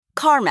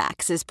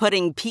CarMax is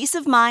putting peace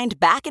of mind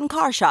back in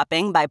car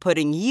shopping by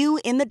putting you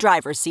in the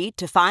driver's seat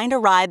to find a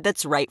ride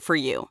that's right for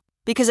you.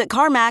 Because at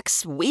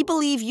CarMax, we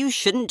believe you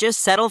shouldn't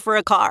just settle for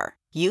a car.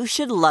 You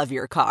should love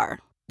your car.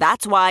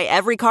 That's why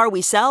every car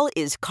we sell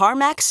is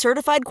CarMax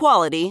certified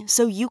quality,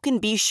 so you can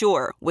be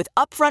sure with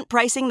upfront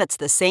pricing that's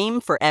the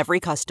same for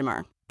every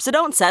customer. So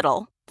don't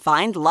settle.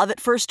 Find love at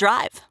first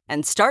drive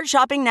and start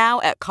shopping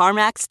now at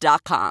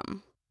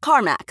CarMax.com.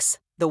 CarMax,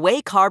 the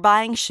way car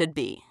buying should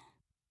be.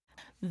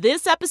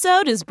 This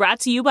episode is brought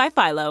to you by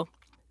Philo.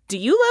 Do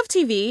you love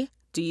TV?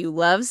 Do you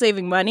love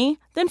saving money?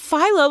 Then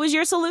Philo is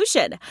your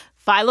solution.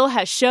 Philo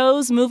has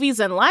shows, movies,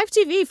 and live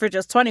TV for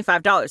just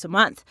 $25 a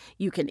month.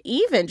 You can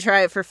even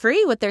try it for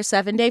free with their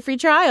 7-day free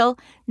trial.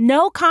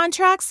 No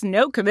contracts,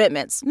 no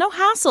commitments, no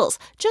hassles.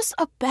 Just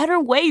a better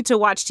way to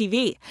watch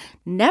TV.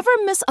 Never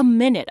miss a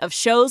minute of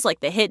shows like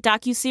the hit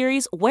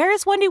docuseries Where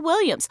is Wendy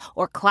Williams?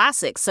 Or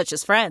classics such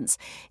as Friends.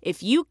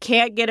 If you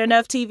can't get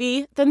enough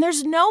TV, then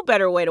there's no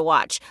better way to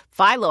watch.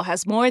 Philo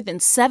has more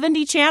than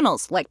 70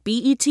 channels like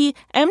BET,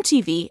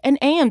 MTV, and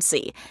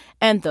AMC.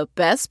 And the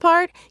best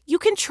part? You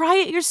can try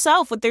it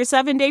yourself with their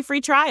 7-day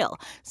free trial.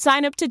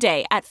 Sign up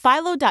today at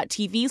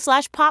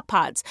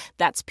philo.tv/poppods.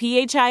 That's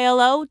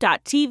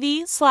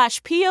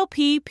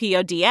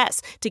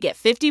philo.tv/POPPODS to get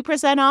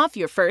 50% off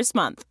your first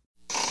month.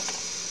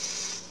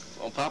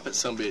 Don't pop it,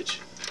 some bitch.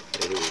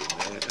 Hey, man.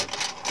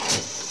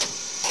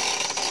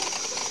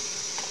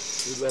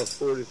 We got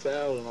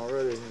 40,000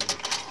 already.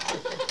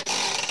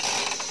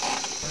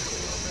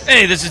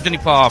 Hey, this is Denny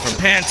Paul from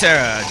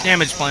Pantera,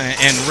 Damage Planet,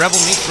 and Rebel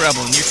Meets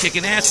Rebel, and you're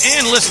kicking ass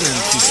and listening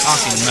to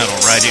Talking Metal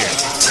right here.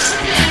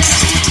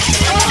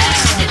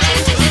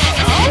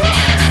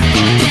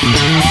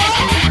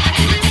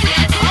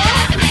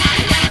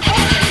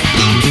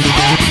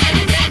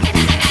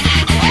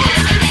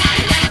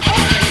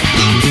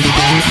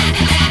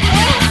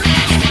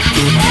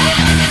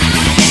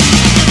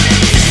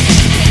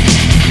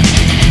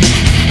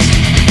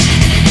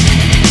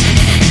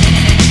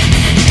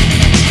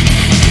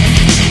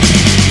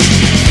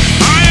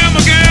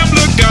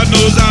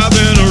 I've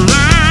been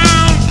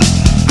around.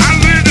 I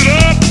lived it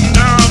up,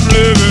 now I'm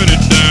living it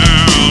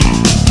down.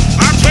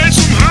 I played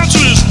some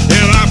houses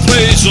and I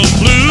played some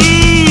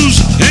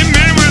blues. A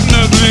man with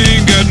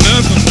nothing got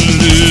nothing to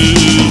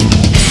lose.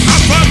 I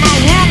thought my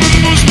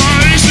woman was my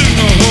ace in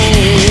the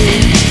hole,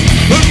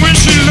 but when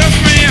she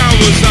left me I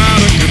was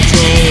out of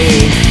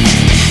control.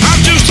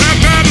 I've just had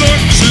bad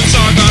luck since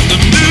I got the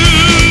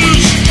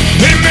news.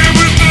 A man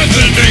with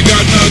nothing ain't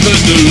got nothing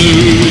to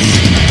lose.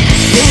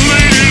 Oh,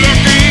 Lady Luck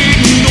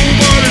ain't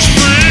nobody's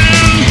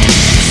friend.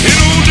 And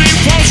old Dave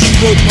Paulson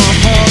broke my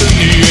heart in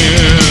the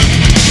end.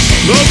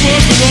 Love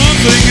was the one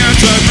thing I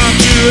tried not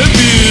to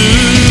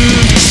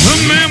abuse. A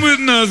man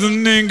with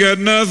nothing ain't got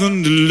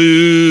nothing to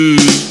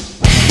lose.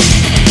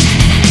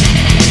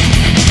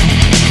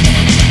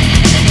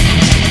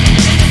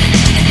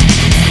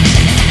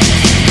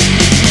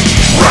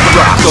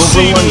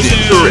 Over London,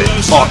 Zurich,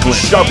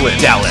 Auckland, Dublin,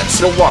 Dallas,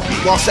 Milwaukee,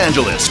 Los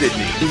Angeles,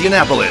 Sydney,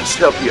 Indianapolis,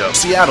 Tokyo,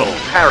 Seattle,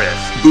 Paris,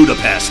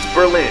 Budapest,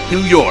 Berlin, New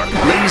York.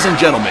 Ladies and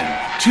gentlemen,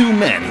 two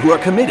men who are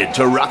committed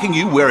to rocking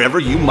you wherever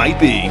you might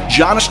be.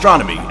 John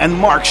Astronomy and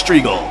Mark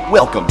Striegel.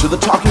 Welcome to the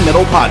Talking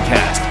Metal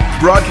Podcast,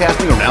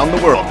 broadcasting around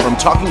the world from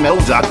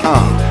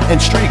TalkingMetal.com and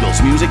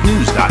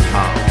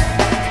StriegelsMusicNews.com.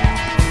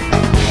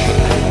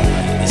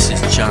 This is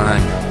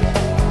John.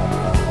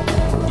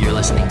 You're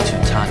listening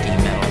to Talking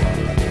Metal.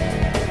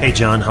 Hey,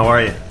 John, how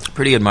are you?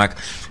 Pretty good, Mark.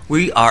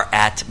 We are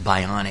at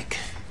Bionic,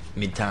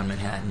 Midtown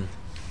Manhattan.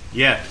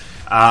 Yeah.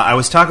 I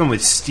was talking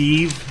with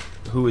Steve,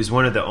 who is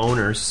one of the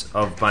owners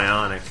of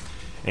Bionic,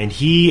 and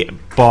he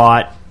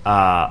bought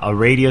a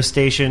radio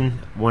station,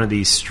 one of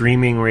these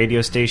streaming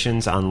radio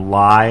stations on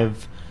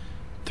Live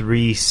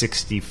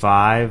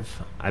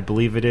 365, I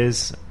believe it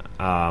is.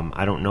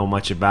 I don't know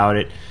much about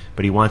it,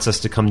 but he wants us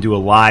to come do a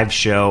live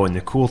show, and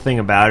the cool thing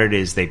about it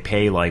is they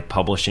pay like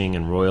publishing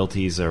and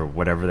royalties or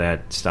whatever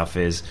that stuff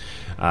is,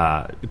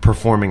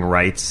 performing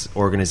rights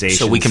organizations.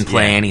 So we can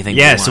play anything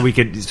we want. so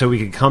we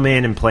could come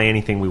in and play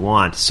anything we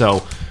want.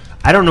 So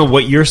I don't know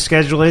what your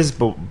schedule is,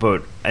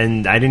 but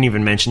and I didn't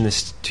even mention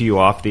this to you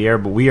off the air,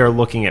 but we are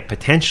looking at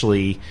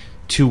potentially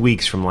 2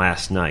 weeks from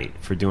last night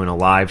for doing a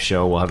live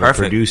show. We'll have Perfect.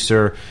 a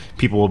producer.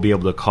 People will be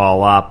able to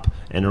call up,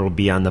 and it'll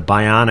be on the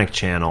Bionic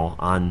channel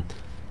on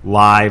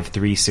Live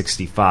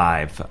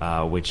 365,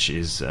 which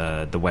is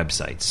the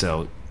website.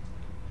 So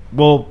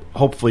we'll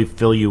hopefully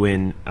fill you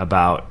in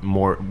about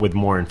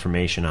more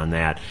information on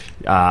that.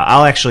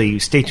 I'll actually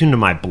stay tuned to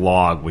my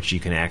blog, which you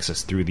can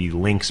access through the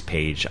links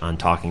page on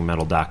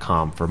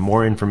TalkingMetal.com for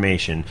more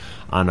information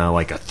on a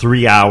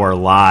 3-hour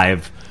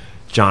live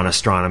John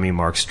Astronomy,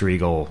 Mark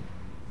Striegel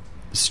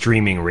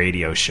streaming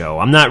radio show.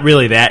 I'm not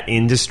really that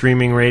into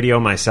streaming radio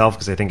myself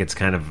because I think it's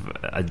kind of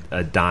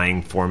a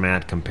dying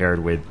format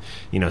compared with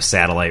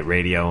satellite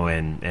radio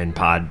and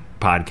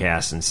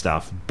podcasts and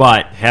stuff.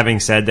 But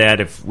having said that,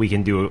 if we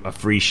can do a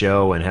free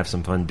show and have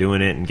some fun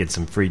doing it and get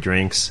some free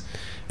drinks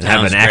and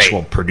have Sounds an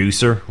actual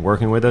producer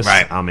working with us,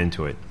 Right. I'm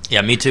into it.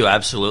 Yeah, me too,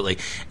 absolutely.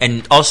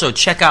 And also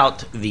check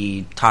out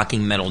the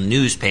Talking Metal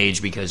news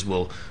page because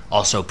we'll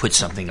also put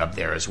something up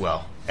there as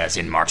well, as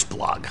in Mark's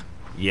blog.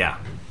 Yeah,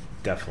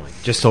 definitely.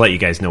 Just to let you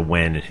guys know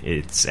when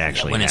it's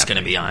actually When it's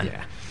going to happening. be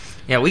on.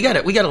 Yeah, we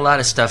got a lot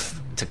of stuff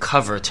to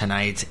cover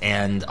tonight,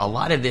 and a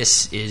lot of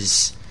this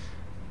is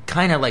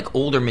kind of like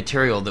older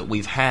material that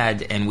we've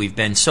had, and we've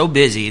been so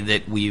busy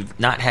that we've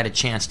not had a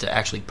chance to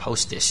actually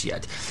post this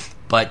yet.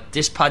 But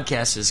this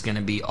podcast is going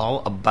to be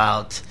all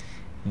about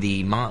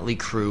the Motley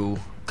Crue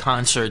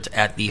concert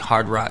at the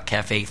Hard Rock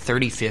Cafe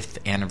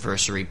 35th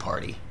anniversary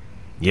party.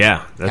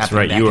 Yeah, that's Happened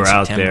right. back You were in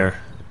out September.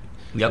 there.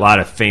 Yep. A lot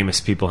of famous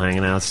people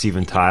hanging out.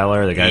 Steven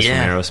Tyler, the guys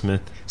Yeah. from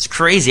Aerosmith. It's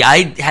crazy.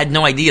 I had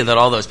no idea that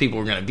all those people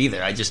were going to be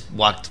there. I just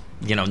walked,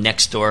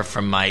 next door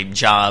from my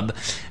job,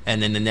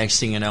 and then the next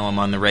thing you know, I'm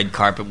on the red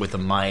carpet with a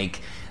mic,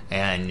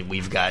 and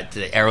we've got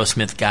the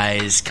Aerosmith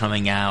guys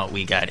coming out.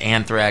 We got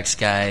Anthrax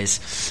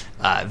guys,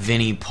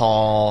 Vinnie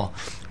Paul,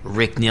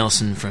 Rick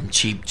Nielsen from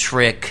Cheap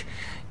Trick,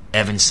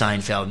 Evan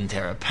Seinfeld and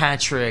Tara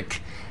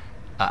Patrick,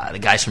 the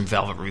guys from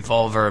Velvet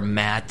Revolver,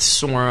 Matt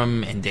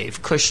Sorum and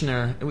Dave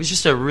Kushner. It was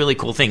just a really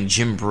cool thing.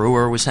 Jim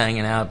Brewer was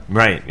hanging out.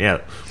 Right, yeah.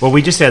 Well,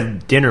 we just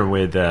had dinner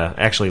with,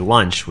 actually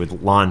lunch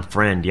with Lon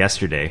Friend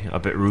yesterday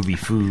up at Ruby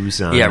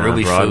Foos on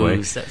Ruby Broadway.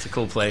 Foos. That's a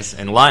cool place.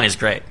 And Lon is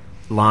great.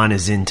 Lon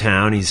is in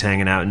town. He's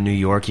hanging out in New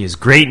York. He has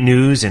great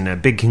news, and a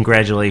big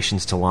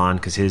congratulations to Lon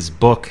because his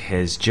book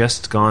has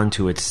just gone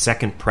to its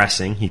second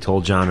pressing. He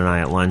told John and I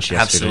at lunch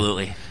yesterday.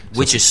 Absolutely.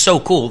 Which is so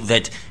cool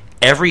that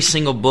every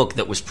single book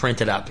that was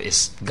printed up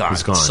is gone,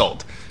 It's gone.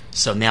 sold.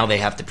 So now they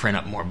have to print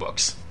up more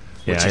books,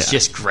 which Yeah, is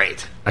just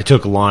great. I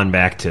took Lon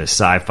back to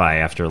Sci-Fi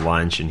after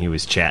lunch, and he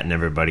was chatting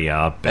everybody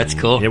up. That's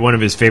And cool. One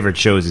of his favorite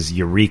shows is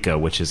Eureka,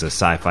 which is a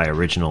Sci-Fi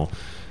original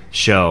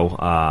show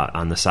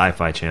on the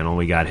Sci-Fi Channel.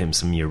 We got him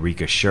some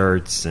Eureka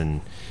shirts, and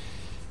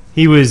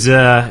he was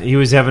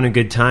having a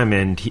good time.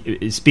 And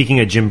speaking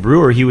of Jim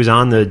Brewer, he was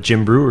on the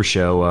Jim Brewer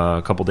show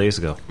a couple days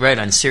ago. Right,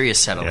 on Sirius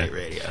Satellite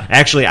Radio.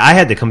 Actually, I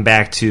had to come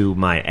back to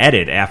my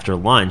edit after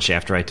lunch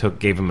after I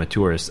gave him a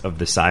tour of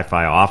the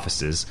Sci-Fi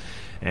offices.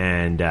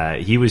 And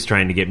he was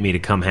trying to get me to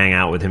come hang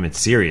out with him at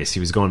Sirius. He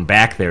was going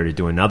back there to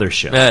do another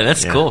show. Yeah,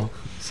 that's cool.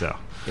 So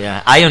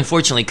Yeah, I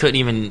unfortunately couldn't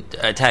even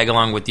tag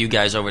along with you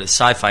guys over to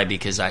Sci-Fi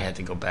because I had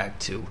to go back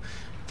to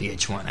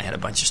VH1. I had a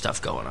bunch of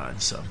stuff going on.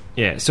 So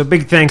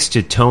big thanks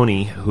to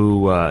Tony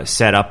who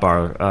set up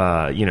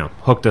our,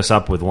 hooked us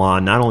up with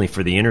Lon, not only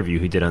for the interview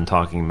he did on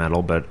Talking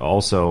Metal, but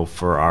also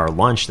for our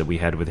lunch that we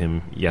had with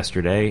him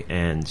yesterday.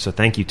 And so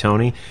thank you,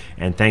 Tony,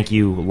 and thank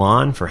you,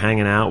 Lon, for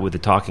hanging out with the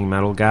Talking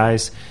Metal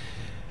guys.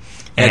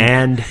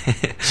 And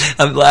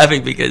I'm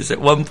laughing because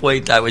at one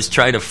point I was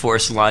trying to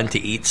force Lon to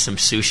eat some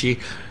sushi.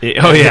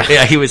 Oh, yeah.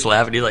 Yeah, he was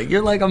laughing. He's like,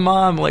 "You're like a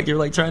mom. Like you're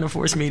like trying to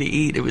force me to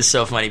eat." It was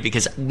so funny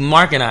because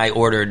Mark and I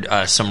ordered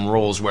some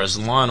rolls, whereas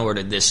Lon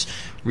ordered this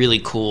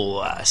really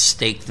cool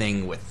steak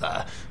thing with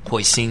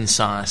hoisin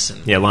sauce.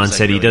 And yeah, Lon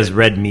said he really does good.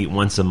 red meat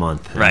once a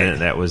month. Right.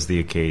 And that was the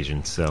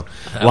occasion. So,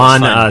 That was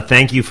Lon, fun.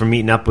 thank you for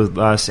meeting up with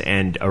us.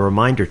 And a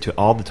reminder to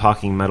all the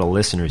Talking Metal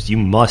listeners, you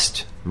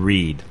must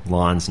read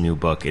Lon's new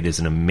book. It is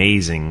an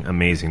amazing,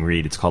 amazing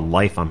read. It's called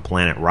Life on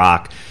Planet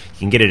Rock. You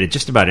can get it at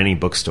just about any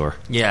bookstore.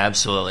 Yeah,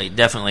 absolutely,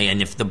 definitely.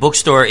 And if the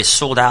bookstore is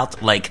sold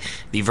out like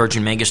the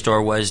Virgin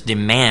Megastore was,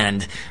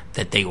 demand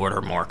that they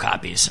order more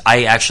copies.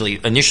 I actually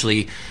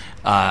initially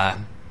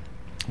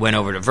went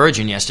over to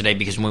Virgin yesterday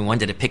because we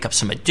wanted to pick up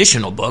some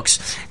additional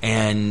books,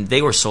 and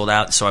they were sold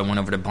out, so I went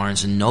over to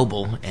Barnes &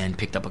 Noble and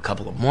picked up a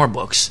couple of more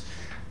books.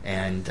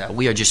 And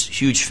we are just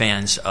huge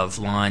fans of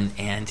Lon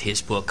and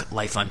his book,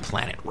 Life on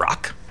Planet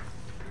Rock.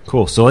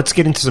 Cool. So let's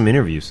get into some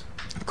interviews.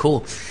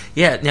 Cool.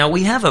 Yeah, now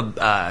we have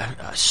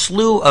a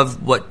slew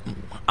of what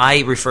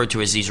I refer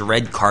to as these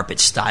red carpet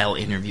style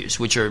interviews,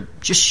 which are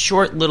just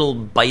short little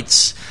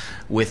bites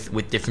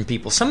with different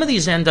people. Some of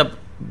these end up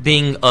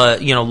being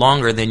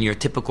longer than your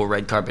typical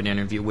red carpet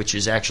interview, which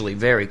is actually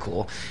very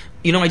cool.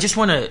 I just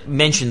want to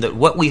mention that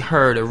what we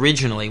heard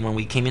originally when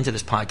we came into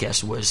this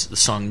podcast was the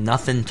song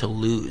Nothing to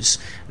Lose,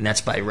 and that's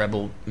by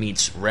Rebel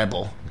Meets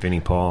Rebel. Vinnie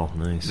Paul,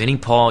 nice. Vinnie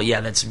Paul,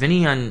 yeah, that's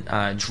Vinnie on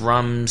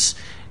drums,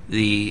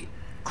 the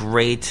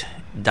great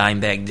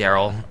Dimebag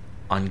Darrell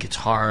on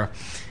guitar,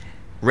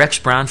 Rex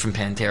Brown from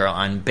Pantera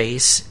on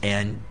bass,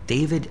 and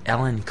David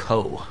Allan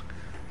Coe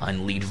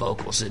on lead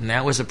vocals. And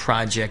that was a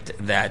project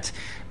that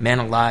meant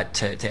a lot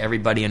to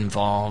everybody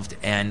involved.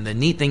 And the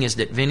neat thing is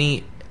that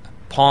Vinnie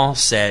Paul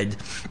said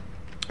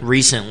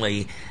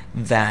recently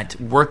that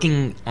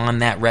working on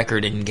that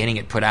record and getting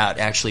it put out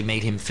actually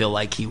made him feel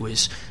like he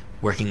was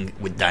working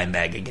with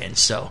Dimebag again.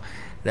 So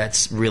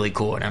that's really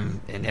cool, and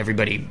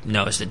everybody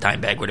knows that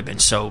Dimebag would have been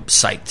so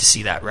psyched to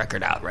see that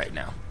record out right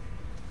now.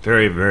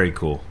 Very, very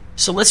cool.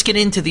 So let's get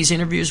into these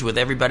interviews with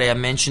everybody I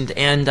mentioned,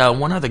 and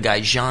one other guy,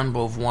 Jean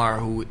Beauvoir,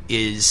 who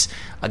is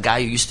a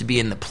guy who used to be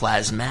in the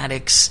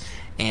Plasmatics,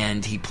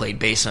 and he played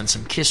bass on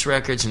some Kiss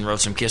records and wrote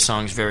some Kiss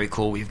songs. Very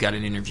cool. We've got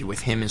an interview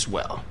with him as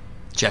well.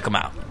 Check him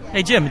out.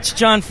 Hey, Jim, it's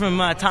John from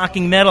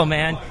Talking Metal,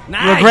 man.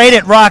 Nice. You're great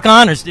at Rock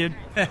Honors, dude.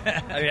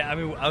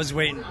 I was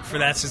waiting for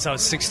that since I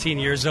was 16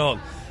 years old.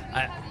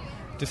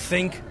 To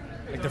think,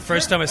 like the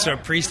first time I saw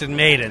Priest and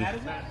Maiden,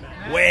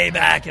 way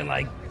back in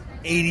like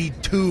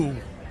 82,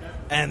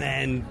 and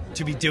then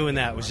to be doing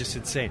that was just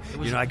insane.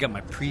 I got my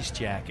Priest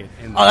jacket.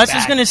 That's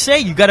just going to say,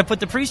 you got to put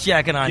the Priest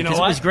jacket on, because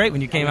it was great when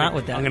you came out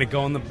with that. I'm going to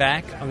go in the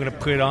back, I'm going to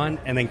put it on,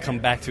 and then come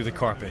back through the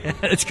carpet.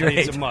 That's great.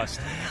 It's a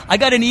must. I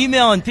got an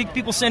email and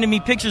people sending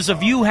me pictures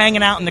of you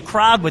hanging out in the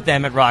crowd with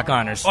them at Rock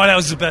Honors. Oh, that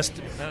was the best.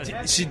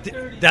 See,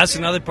 that's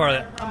another part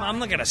of it. I'm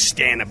not going to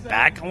stand in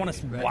back. I want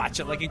to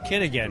watch it like a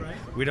kid again.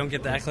 We don't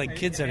get to act like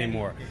kids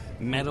anymore.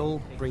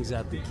 Metal brings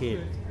out the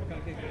kid.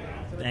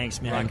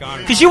 Thanks, man.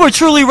 Because you were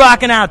truly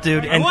rocking out,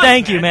 dude. And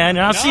thank you, man.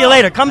 And I'll see you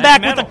later. Come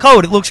back with the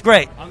code. It looks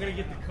great. I'm going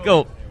to get the code.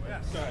 Go.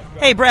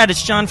 Hey, Brad,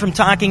 it's John from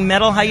Talking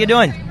Metal. How you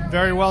doing?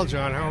 Very well,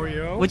 John. How are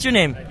you? What's your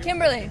name?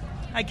 Kimberly.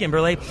 Hi,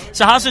 Kimberly.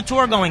 So how's the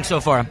tour going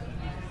so far?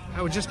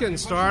 We're just getting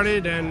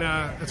started, and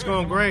it's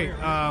going great.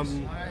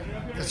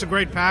 It's a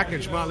great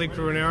package, Motley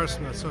Crue and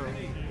Aerosmith, so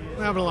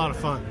we're having a lot of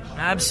fun.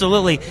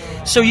 Absolutely.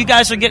 So you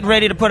guys are getting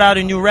ready to put out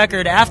a new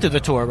record after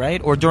the tour,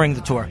 right? Or during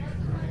the tour?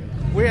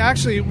 We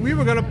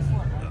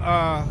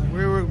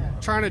were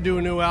trying to do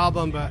a new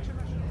album, but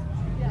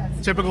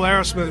typical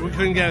Aerosmith, we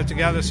couldn't get it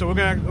together. So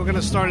we're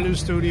gonna start a new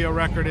studio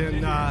record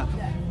in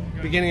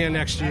beginning of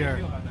next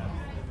year.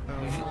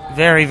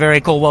 Very,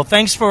 very cool. Well,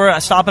 thanks for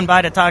stopping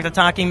by to talk to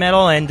Talking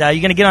Metal. And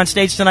you gonna get on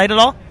stage tonight at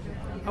all?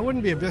 I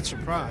wouldn't be a bit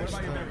surprised.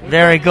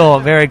 Very cool.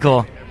 Very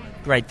cool.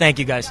 Great. Thank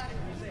you, guys.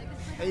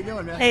 How you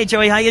doing, man? Hey,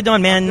 Joey. How you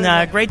doing,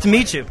 man? Great to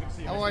meet you.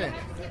 How are you?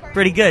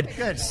 Pretty good.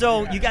 Good.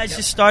 So you guys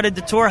just started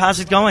the tour. How's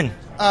it going?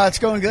 It's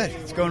going good.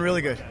 It's going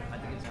really good.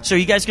 So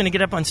you guys going to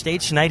get up on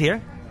stage tonight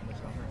here?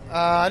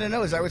 I don't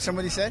know. Is that what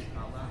somebody said?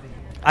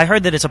 I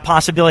heard that it's a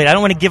possibility. I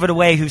don't want to give it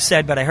away who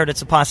said, but I heard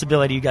it's a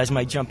possibility you guys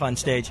might jump on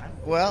stage.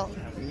 Well,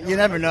 you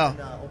never know.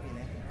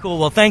 Cool.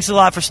 Well, thanks a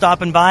lot for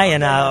stopping by,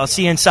 and I'll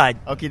see you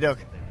inside. Okie doke.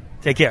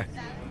 Take care.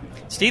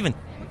 Steven.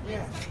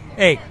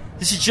 Hey,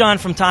 this is John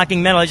from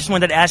Talking Metal. I just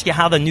wanted to ask you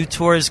how the new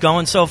tour is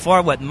going so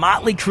far. What,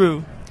 Motley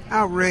Crue?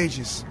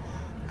 Outrageous.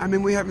 I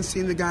mean, we haven't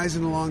seen the guys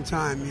in a long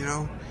time, you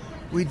know.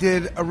 We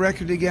did a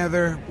record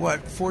together,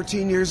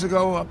 14 years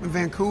ago up in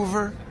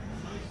Vancouver.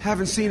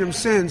 Haven't seen them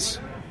since,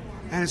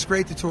 and it's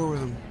great to tour with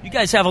them. You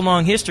guys have a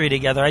long history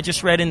together. I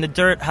just read in The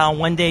Dirt how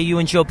one day you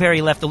and Joe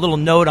Perry left a little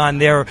note on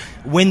their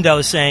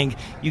window saying,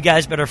 you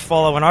guys better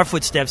follow in our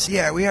footsteps.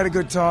 Yeah, we had a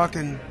good talk,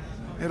 and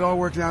it all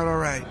worked out all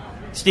right.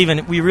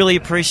 Steven, we really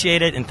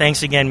appreciate it, and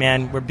thanks again,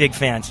 man. We're big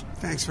fans.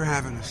 Thanks for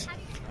having us.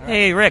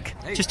 Hey, Rick,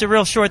 just a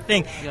real short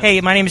thing.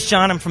 Hey, my name is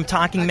John. I'm from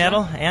Talking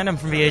Metal, and I'm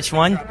from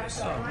VH1.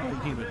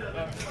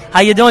 How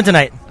you doing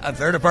tonight?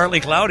 Very partly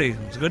cloudy.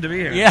 It's good to be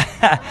here.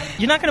 Yeah.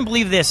 You're not going to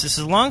believe this. This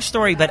is a long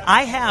story, but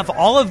I have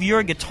all of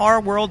your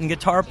Guitar World and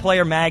Guitar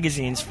Player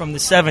magazines from the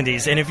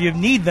 70s, and if you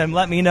need them,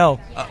 let me know.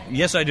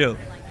 Yes, I do.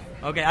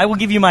 Okay, I will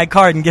give you my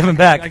card and give them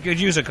back. I could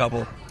use a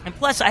couple. And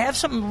plus, I have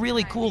something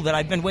really cool that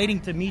I've been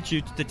waiting to meet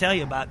you to tell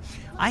you about.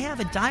 I have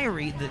a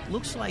diary that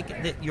looks like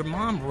that your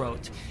mom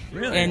wrote.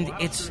 Really? And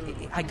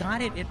I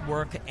got it at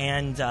work,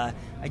 and I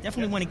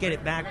definitely want to get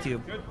it back to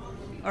you.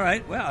 All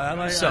right. Well,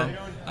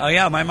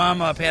 yeah, my mom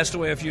passed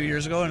away a few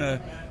years ago, and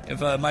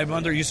my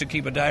mother used to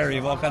keep a diary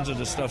of all kinds of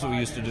the stuff that we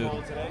used to do.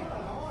 All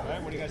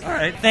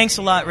right. Thanks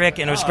a lot, Rick,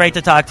 and it was great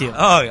to talk to you.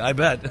 Oh, I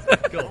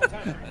bet. Cool.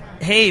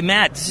 Hey,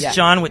 Matt, this is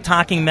John with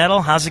Talking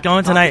Metal. How's it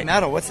going tonight? Talking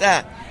Metal, what's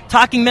that?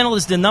 Talking Metal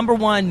is the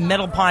 #1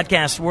 metal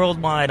podcast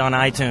worldwide on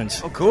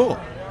iTunes. Oh, cool.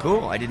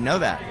 Cool. I didn't know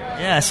that.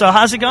 Yeah, so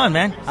how's it going,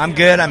 man? I'm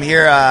good. I'm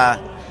here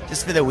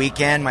just for the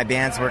weekend. My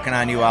band's working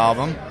on a new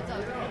album.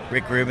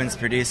 Rick Rubin's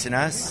producing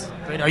us.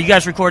 Great. Are you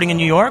guys recording in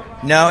New York?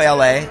 No,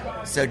 L.A.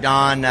 So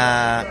Don,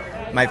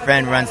 my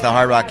friend, runs the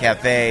Hard Rock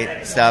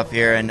Cafe stuff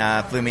here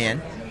and flew me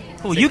in.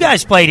 Cool. You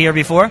guys played here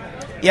before?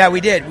 Yeah,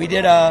 we did. We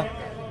did a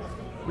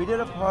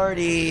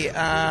party.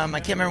 I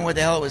can't remember what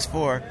the hell it was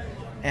for.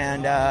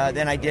 And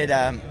then I did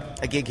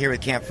a gig here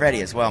with Camp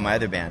Freddy as well, my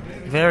other band.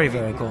 Very,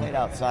 very cool. Played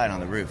outside on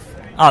the roof.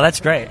 Oh,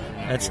 that's great.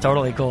 That's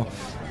totally cool.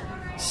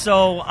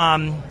 So,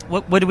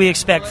 what do we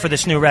expect for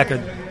this new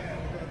record?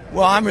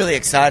 Well, I'm really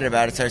excited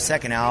about it. It's our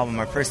second album.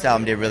 Our first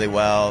album did really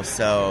well.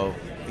 So,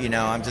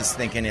 I'm just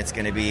thinking it's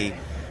going to be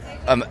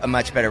a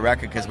much better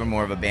record because we're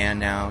more of a band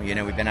now.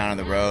 We've been out on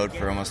the road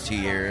for almost 2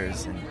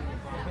 years. And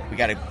we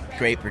got a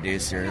great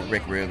producer,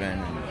 Rick Rubin,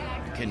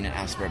 and couldn't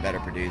ask for a better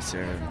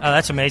producer. Oh,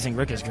 that's amazing.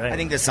 Rick is great. I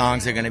think the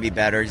songs are going to be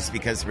better just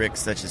because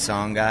Rick's such a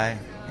song guy,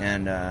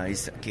 and he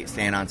keeps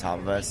staying on top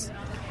of us.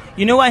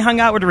 You know, I hung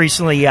out with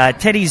recently,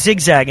 Teddy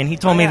Zigzag, and he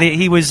told me that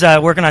he was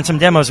working on some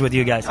demos with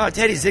you guys. Oh,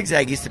 Teddy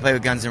Zigzag used to play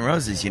with Guns N'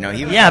 Roses, He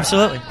was,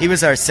 absolutely. He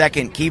was our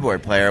second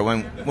keyboard player.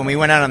 When we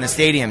went out on the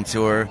stadium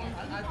tour,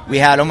 we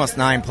had almost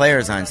 9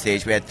 players on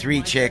stage. We had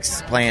 3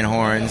 chicks playing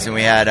horns, and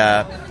we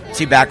had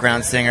 2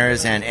 background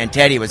singers, and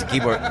Teddy was a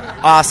keyboard.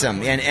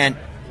 Awesome. And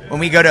when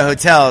we go to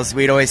hotels,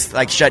 we'd always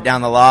shut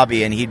down the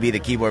lobby, and he'd be the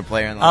keyboard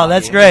player in the lobby. Oh,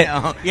 that's great.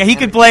 Yeah, he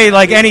could play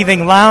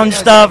anything, lounge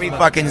stuff. Every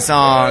fucking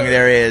song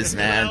there is,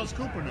 man.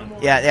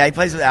 Yeah, he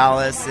plays with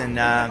Alice, and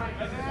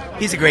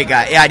He's a great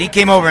guy. Yeah, and he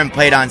came over and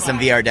played on some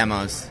VR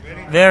demos.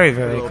 Very,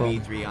 very Little cool.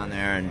 B3 on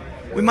there, and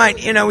we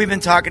might, we've been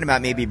talking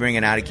about maybe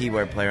bringing out a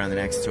keyboard player on the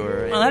next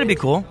tour. Oh, that'd be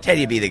cool.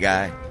 Teddy'd be the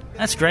guy.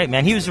 That's great,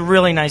 man. He was a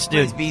really nice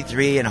dude. Plays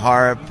B3 and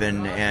harp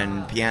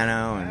and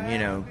piano,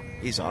 and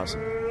he's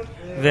awesome.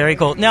 Very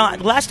cool. Now,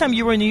 last time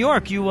you were in New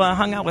York, you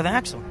hung out with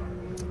Axl.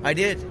 I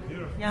did.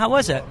 Yeah, how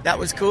was that? That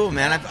was cool,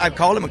 man. I've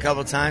called him a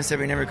couple of times, so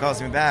he never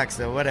calls me back,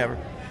 so whatever.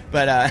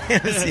 But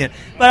it was,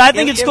 but I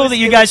think it's cool that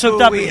you guys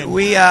hooked up.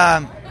 We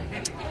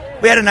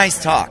had a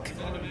nice talk.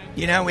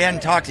 We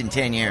hadn't talked in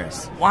 10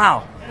 years.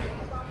 Wow.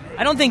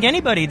 I don't think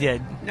anybody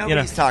did.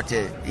 Nobody's talked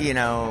to,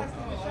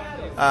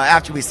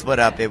 after we split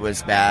up, it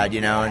was bad,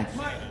 and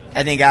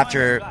I think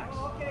after,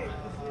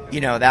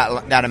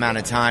 that amount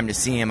of time to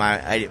see him,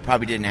 I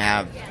probably didn't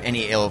have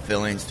any ill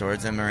feelings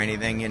towards him or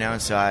anything,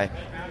 so I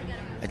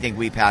think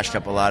we patched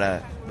up a lot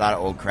of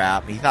old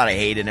crap. He thought I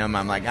hated him.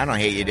 I'm like, I don't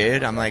hate you,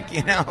 dude. I'm like,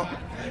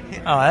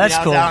 Oh, that's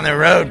cool. I was out on the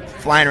road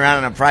flying around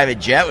in a private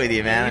jet with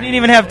you, man. You didn't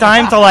even have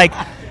time to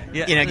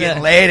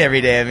getting laid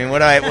every day. I mean,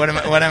 what am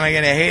I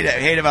going to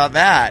hate about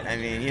that? I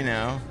mean,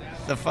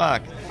 the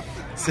fuck.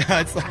 So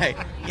it's like,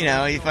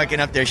 you fucking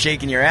up there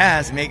shaking your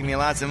ass, making me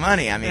lots of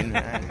money. I mean,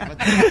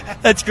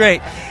 that's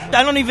great.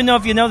 I don't even know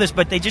if you know this,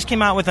 but they just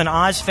came out with an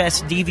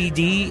Ozfest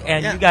DVD,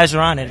 and you guys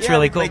are on it. It's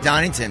really cool. We played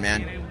Donington,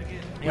 man.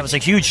 Yeah, it was a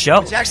huge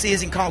show. Which actually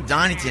isn't called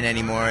Donington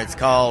anymore. It's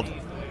called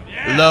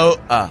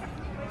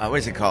what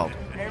is it called?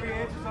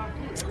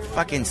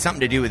 Fucking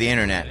something to do with the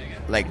internet.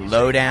 Like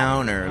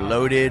Lowdown or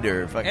Loaded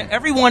or fucking...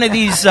 Every one of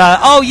these...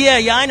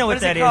 I know what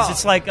that is.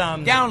 It's like...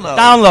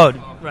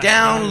 Download. Right.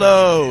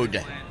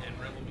 Download.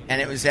 And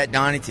it was at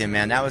Donington,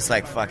 man. That was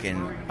like fucking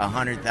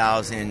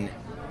 100,000...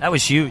 That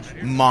was huge.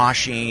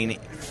 Moshing,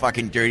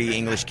 fucking dirty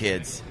English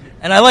kids.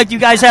 And I liked you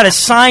guys had a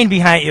sign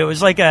behind you. It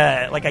was like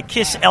a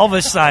Kiss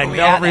Elvis sign,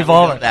 Velvet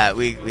Revolver.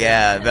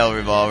 Velvet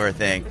Revolver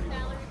thing.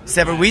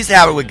 Except we used to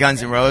have it with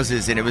Guns N'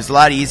 Roses, and it was a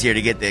lot easier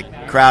to get the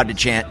crowd to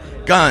chant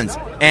Guns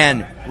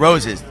N'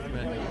 Roses.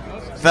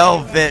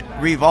 Velvet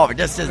Revolver.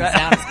 Just doesn't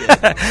sound as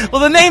good.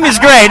 Well, the name is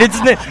great. It's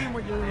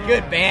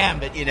good band,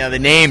 but the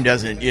name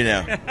doesn't.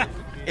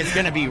 It's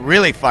going to be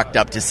really fucked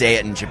up to say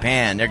it in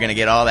Japan. They're going to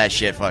get all that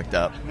shit fucked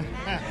up.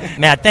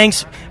 Matt,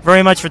 thanks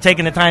very much for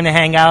taking the time to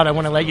hang out. I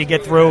want to let you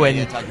get through,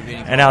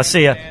 and I'll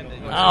see you.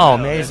 Oh,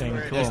 amazing!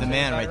 Cool. There's the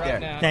man right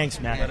there.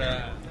 Thanks,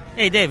 Matt.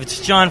 Hey, Dave, it's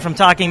John from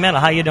Talking Metal.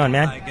 How you doing,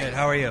 man? Hi, good.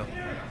 How are you?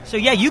 So,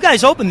 you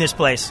guys opened this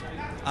place.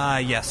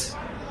 Yes.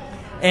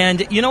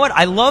 And you know what?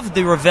 I love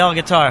the Revell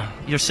guitar.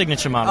 Your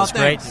signature model is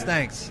great.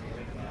 Thanks.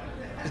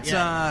 It's do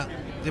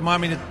you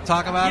want me to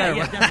talk about it?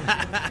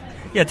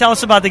 Yeah, tell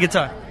us about the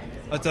guitar.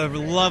 It's a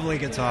lovely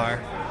guitar.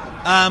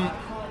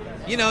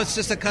 It's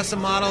just a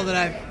custom model that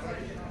I've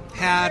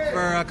had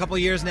for a couple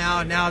years now,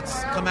 and now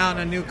it's come out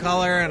in a new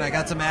color, and I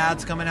got some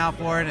ads coming out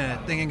for it and a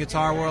thing in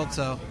Guitar World,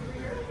 so...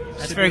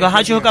 That's very good.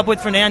 How'd you hook up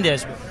with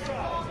Fernandez?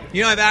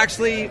 I've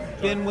actually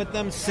been with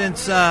them since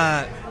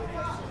Scott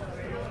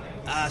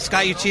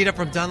Uchida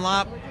from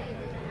Dunlop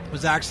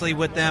was actually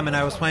with them, and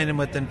I was playing them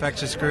with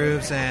Infectious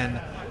Grooves,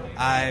 and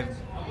I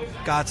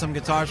got some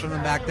guitars from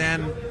them back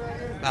then,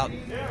 about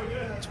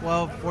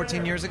 12,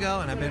 14 years ago,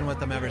 and I've been with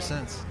them ever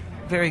since.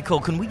 Very cool.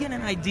 Can we get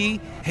an ID?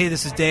 Hey,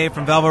 this is Dave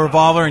from Velvet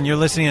Revolver, and you're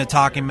listening to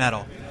Talking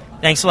Metal.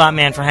 Thanks a lot,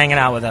 man, for hanging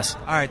out with us.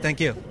 All right, thank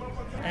you.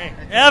 Hey,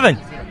 Evan.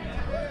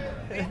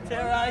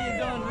 Tara, how you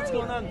doing? What's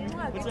going on?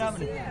 What's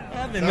happening?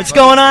 Evan, what's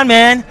going on,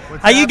 man?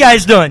 How you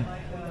guys doing?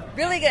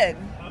 Really good.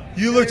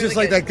 You look just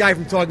like that guy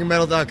from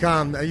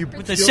TalkingMetal.com. Are you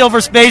with the silver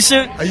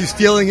spacesuit? Are you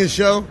stealing his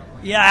show?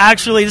 Yeah,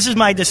 actually, this is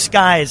my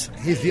disguise.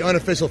 He's the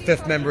unofficial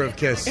fifth member of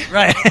KISS.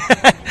 Right.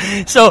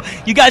 So,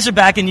 you guys are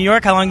back in New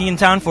York. How long are you in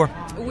town for?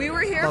 We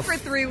were here for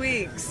 3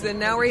 weeks, and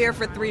now we're here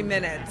for 3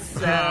 minutes.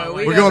 So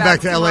we're going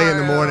back to LA in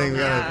the morning.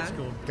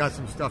 Got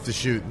some stuff to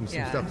shoot and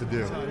some stuff to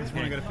do.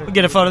 We'll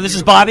get a photo. This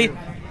is Bobby.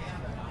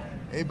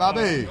 Hey,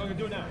 Bobby.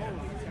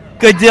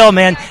 Good deal,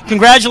 man.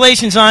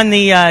 Congratulations on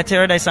the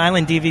Paradise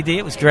Island DVD.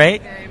 It was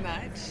great. Very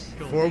much.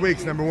 4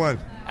 weeks, number one.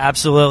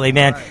 Absolutely,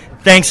 man. Right.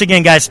 Thanks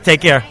again, guys. Take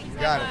care.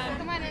 Got it.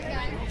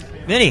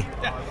 Vinny.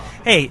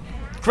 Hey,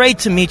 great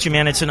to meet you,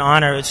 man. It's an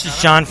honor. This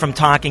is John from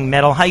Talking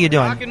Metal. How you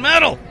doing? Talking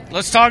Metal.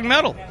 Let's talk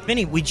metal.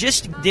 Vinny, we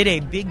just did a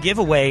big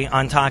giveaway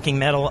on Talking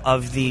Metal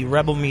of the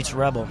Rebel Meets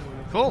Rebel.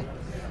 Cool.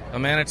 Oh,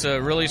 man, it's a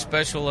really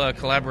special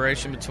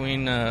collaboration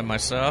between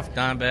myself,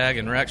 Dimebag,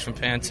 and Rex from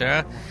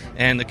Pantera,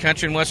 and the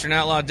country and western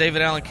outlaw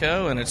David Allan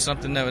Coe, and it's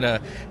something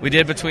that we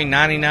did between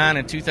 1999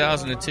 and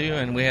 2002,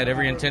 and we had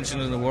every intention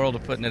in the world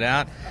of putting it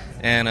out.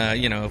 And,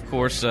 of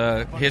course,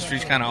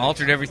 history's kind of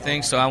altered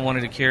everything, so I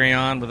wanted to carry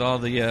on with all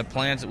the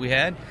plans that we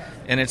had.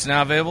 And it's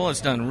now available. It's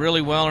done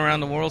really well around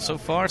the world so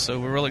far, so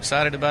we're really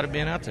excited about it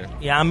being out there.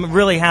 Yeah, I'm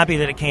really happy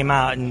that it came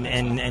out,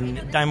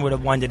 and Dime would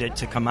have wanted it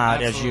to come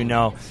out, Absolutely. As you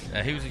know.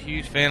 He was a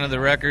huge fan of the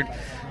record.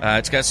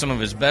 It's got some of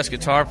his best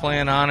guitar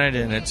playing on it,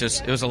 and it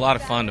was a lot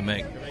of fun to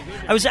make.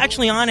 I was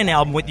actually on an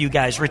album with you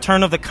guys,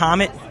 Return of the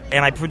Comet.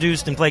 and I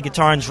produced and played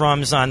guitar and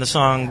drums on the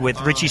song with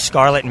Richie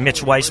Scarlett and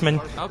Mitch Weissman.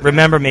 Okay.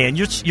 Remember Me, and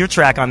your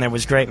track on there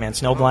was great, man.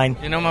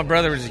 Snowblind. You know, my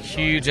brother was a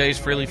huge Ace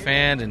Frehley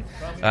fan,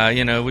 and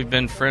you know, we've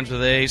been friends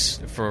with Ace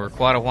for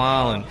quite a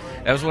while, and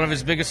that was one of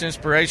his biggest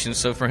inspirations.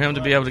 So for him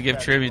to be able to give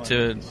tribute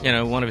to, you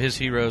know, one of his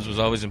heroes was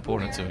always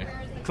important to me.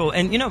 Cool.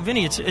 And, you know,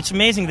 Vinny, it's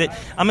amazing that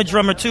I'm a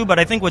drummer, too, but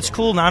I think what's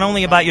cool not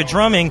only about your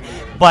drumming,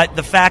 but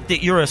the fact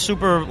that you're a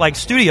super,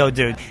 studio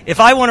dude. If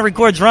I want to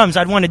record drums,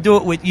 I'd want to do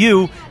it with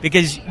you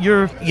because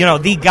you're, you know,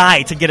 the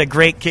guy to get a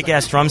great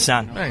kick-ass drum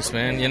sound. Thanks,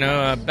 man. You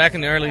know, back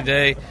in the early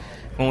day,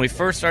 when we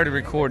first started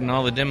recording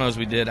all the demos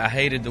we did, I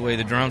hated the way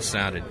the drums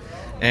sounded.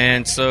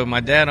 And so my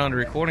dad owned a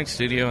recording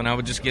studio, and I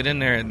would just get in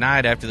there at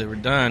night after they were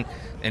done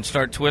and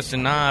start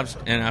twisting knobs,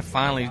 and I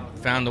finally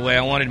found the way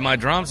I wanted my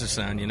drums to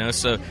sound, you know.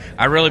 So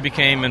I really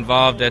became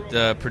involved at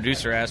the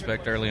producer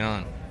aspect early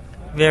on.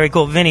 Very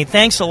cool. Vinny,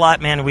 thanks a lot,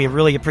 man. We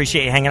really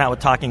appreciate you hanging out with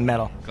Talking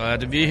Metal.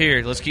 Glad to be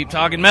here. Let's keep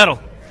talking metal.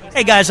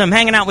 Hey, guys, I'm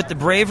hanging out with the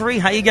Bravery.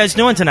 How you guys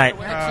doing tonight?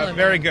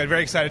 Very good.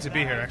 Very excited to be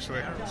here,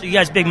 actually. So you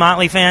guys big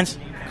Motley fans?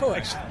 Cool.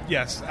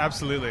 Yes,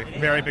 absolutely.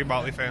 Very big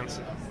Motley fans.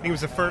 I think it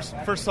was the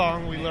first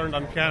song we learned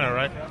on piano,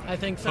 right? I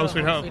think so. Home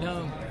Sweet Home.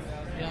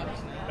 Yeah.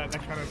 That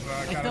kind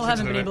of, I still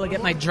haven't been able to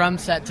get my drum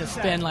set to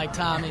spin like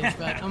Tommy's,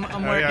 but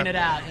I'm working it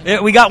out.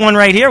 Yeah, we got one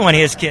right here, one of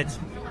his kids.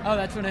 Oh,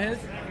 that's one of his?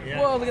 Yeah.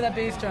 Whoa, look at that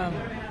bass drum.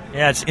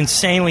 Yeah, it's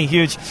insanely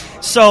huge.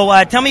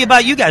 So tell me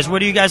about you guys.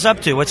 What are you guys up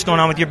to? What's going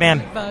on with your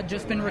band? I've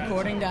just been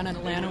recording down in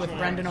Atlanta with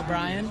Brendan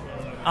O'Brien.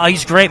 Oh,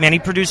 he's great, man. He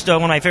produced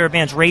one of my favorite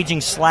bands, Raging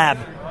Slab.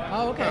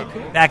 Oh, okay,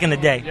 cool. Back in the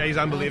day. Yeah, he's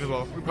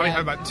unbelievable. We probably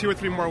have about 2 or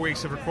 3 more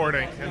weeks of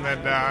recording, and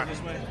then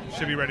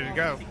should be ready to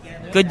go.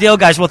 Good deal,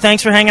 guys. Well,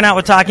 thanks for hanging out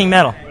with Talking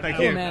Metal. Thank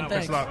you. Man,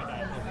 thanks. a lot.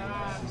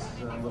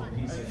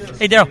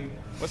 Hey, Daryl.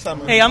 What's up,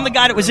 man? Hey, I'm the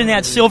guy that was in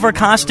that silver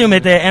costume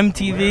at the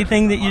MTV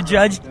thing that you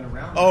judged.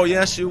 Oh,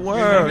 yes, you were.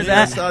 Remember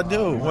that? Yes, I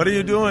do. What are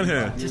you doing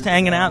here? Just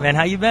hanging out, man.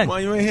 How you been? Why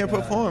you ain't here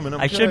performing?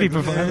 I should be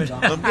performing.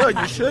 I'm good.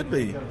 You should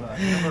be.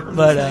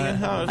 But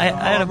I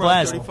had a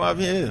blast. 35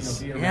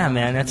 years. Yeah,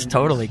 man. That's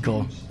totally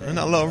cool. And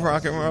I love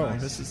rock and roll.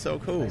 This is so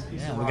cool.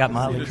 Yeah, we got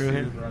Motley Crue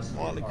here.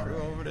 Motley Crue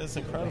over there. It's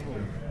incredible.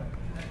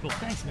 Cool.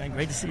 Thanks, man.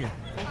 Great to see you.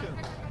 Thank you.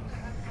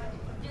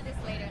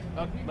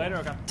 Later,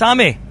 okay.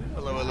 Tommy.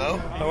 Hello, hello.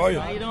 How are you?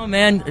 How you doing,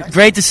 man?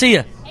 Great to see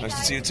you. Nice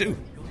to see you, too.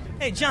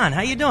 Hey, John.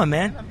 How you doing,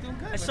 man?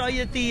 I saw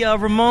you at the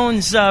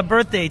Ramones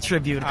birthday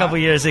tribute a couple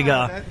years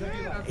ago.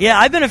 Yeah,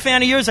 I've been a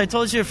fan of yours. I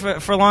told you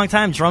for a long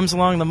time. Drums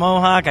Along the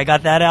Mohawk. I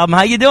got that album.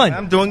 How you doing?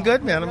 I'm doing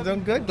good, man. I'm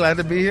doing good. Glad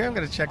to be here. I'm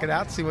going to check it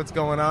out, see what's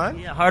going on.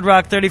 Yeah, Hard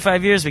Rock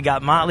 35 years. We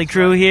got Motley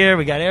Crue here.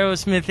 We got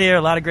Aerosmith here.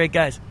 A lot of great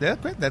guys. Yeah,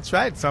 great. That's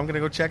right. So I'm going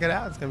to go check it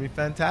out. It's going to be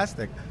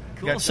fantastic.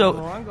 Cool. So,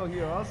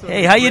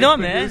 hey, how you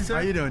doing, man? How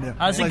you doing? Yeah.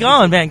 How's it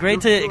going, man?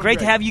 Great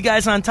to have you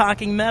guys on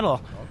Talking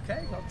Metal.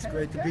 Okay, it's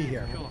great to be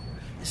here.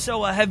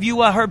 So, have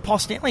you heard Paul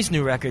Stanley's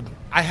new record?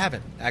 I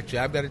haven't, actually.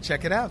 I've got to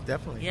check it out,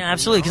 definitely. Yeah,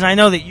 absolutely, because I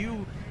know that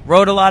you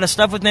wrote a lot of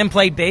stuff with them,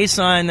 played bass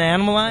on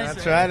Animalized.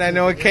 That's right. I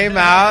know it came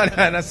out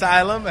on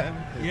Asylum and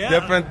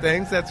different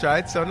things. That's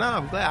right. So, no,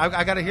 I'm glad.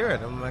 I got to hear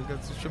it. I'm like, it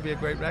should be a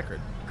great record.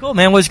 Cool,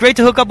 man. Well, it's great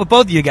to hook up with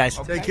both of you guys.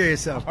 Take care of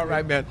yourself. All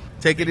right, man.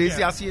 Take it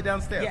easy. I'll see you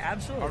downstairs. Yeah,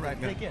 absolutely. All right,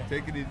 man.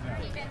 Take it easy.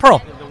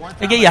 Pearl,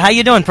 I get you. How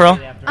you doing, Pearl?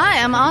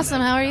 Hi, I'm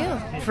awesome. How are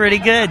you? Pretty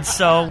good.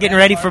 So, getting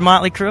ready for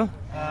Motley Crue?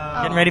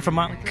 Getting ready for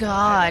Motley Crue?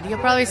 God, you'll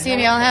probably see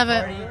me. I'll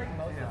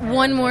have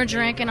one more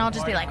drink, and I'll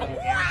just be like,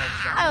 wow.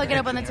 I'll get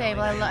up on the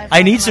table.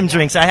 I need some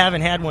drinks. I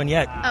haven't had one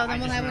yet. Oh, then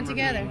we'll have one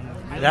together.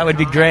 That would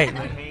be great.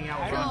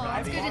 Cool.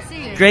 It's good to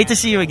see you. Great to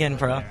see you again,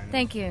 Pearl.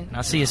 Thank you.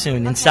 I'll see you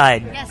soon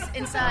inside. Yes,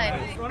 inside.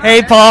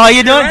 Hey, Paul, how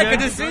you doing? Good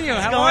to see you.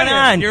 What's How going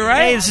are you? on? You're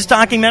right. Hey, this is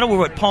Talking Metal. We're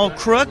with Paul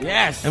Crook.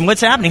 Yes. And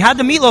what's happening? How'd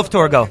the Meatloaf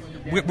tour go?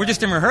 We're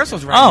just in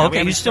rehearsals right now. Oh,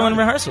 okay. You're still in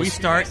rehearsals. We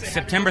start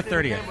September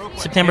 30th.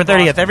 September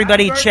 30th.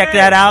 Everybody check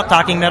that out.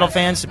 Talking Metal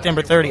fans,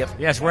 September 30th.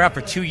 Yes, we're out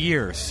for 2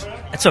 years.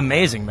 That's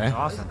amazing, man.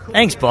 Awesome.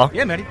 Thanks, Paul.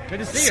 Yeah, Matty. Good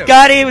to see you.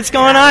 Scotty, what's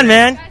going on,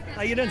 man?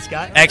 How you doing,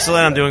 Scott?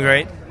 Excellent. I'm doing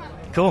great.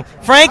 Cool.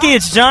 Frankie,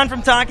 it's John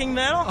from Talking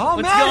Metal. Oh,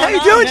 What's man. going How you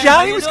on, doing, man?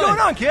 Johnny? How What's you doing?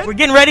 going on, kid? We're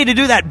getting ready to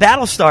do that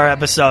Battlestar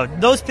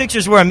episode. Those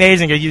pictures were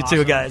amazing of you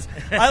two guys.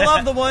 I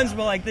love the ones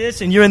where like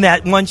this, and you're in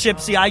that one ship.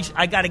 See,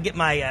 I got to get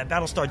my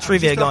Battlestar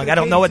trivia going. I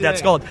don't know what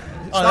that's called.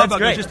 Oh, that's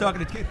great. Just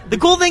talking to the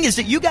cool thing is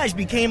that you guys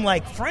became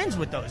like friends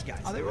with those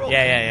guys. Oh, they were all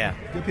Yeah.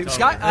 good people. Totally.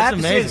 Scott, I have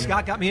to say, amazing.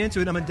 Scott got me into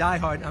it. I'm a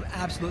diehard. I'm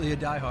absolutely a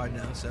diehard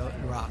now, so it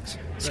rocks.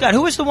 Scott,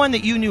 who was the one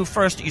that you knew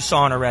first that you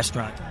saw in a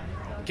restaurant?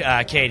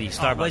 Katie,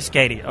 Starbucks. Oh, it's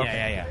Katie.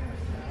 Okay. Yeah.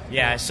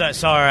 Yeah, I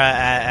saw her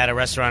at a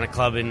restaurant, a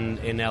club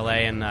in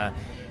L.A., and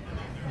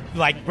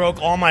like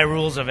broke all my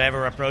rules of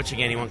ever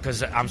approaching anyone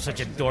because I'm such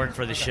a dork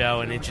for the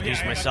show and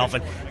introduced myself.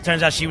 And it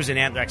turns out she was an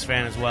Anthrax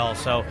fan as well.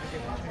 So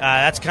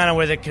that's kind of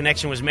where the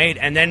connection was made.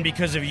 And then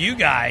because of you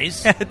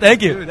guys,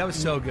 thank you. Dude, that was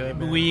so good,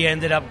 man. We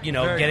ended up,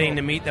 Very getting cool.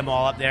 to meet them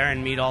all up there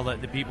and meet all the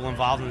people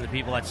involved and the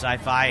people at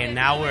Sci-Fi. And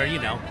now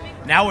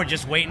we're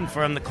just waiting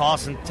for them to call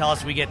us and tell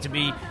us we get to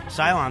be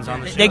Cylons on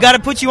the show. They got to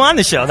put you on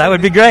the show. That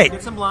would be great.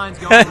 Get some lines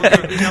going.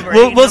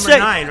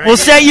 We'll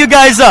set you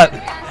guys up.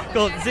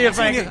 Cool. See you,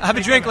 Frank. Have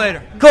a drink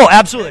later. Cool.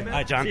 Absolutely. All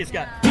right, John. See you,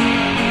 Scott.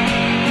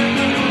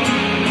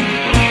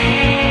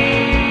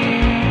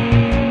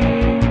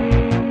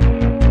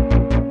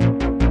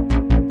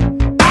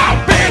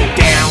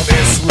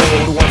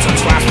 Once or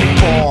twice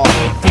before,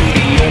 through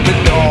the open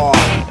door,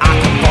 I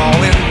come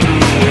falling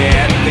through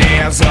it.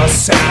 There's a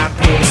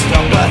signpost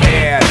up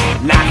ahead,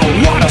 like a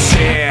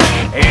watershed,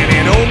 and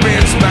it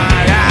opens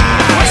my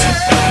eyes.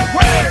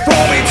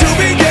 For me to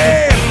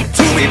begin,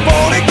 to be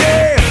born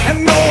again,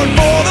 and knowing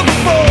for the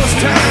first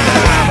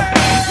time,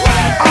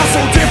 I'm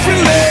so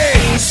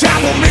differently. It's time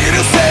for me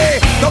to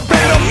say, the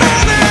better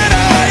man that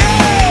I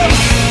am.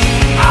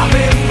 I've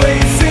been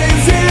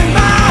places in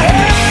my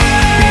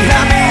head,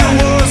 behind me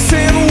worse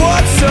and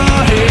what's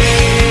ahead.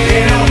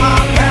 And on my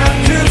path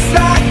just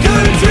like a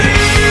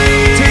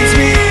dream, takes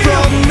me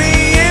from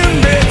me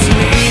in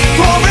between.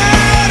 For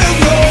out of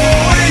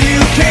nowhere you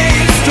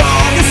came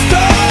strong and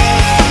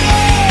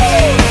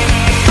stone.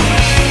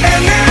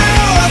 And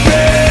now I've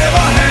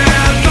never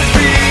had to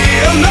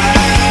feel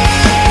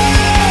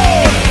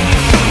alone.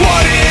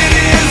 What it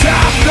is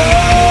I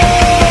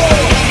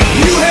know,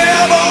 you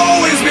have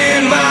always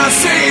been my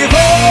savior.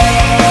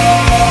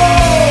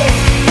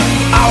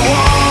 I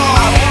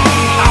walk,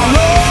 I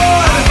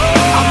run,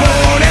 I'm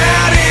born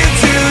out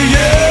into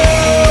you.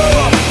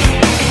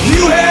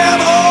 You have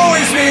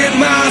always been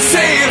my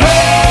savior.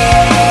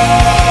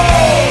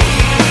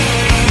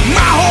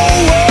 My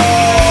whole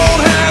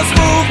world has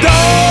moved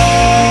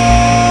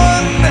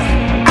on.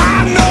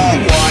 I know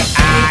what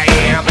I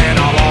am and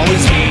I'll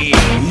always be.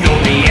 Your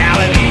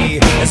reality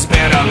is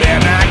better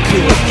than I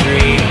could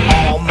dream.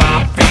 All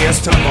my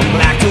fears turn from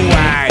black to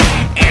white,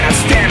 and I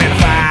stand and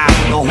fight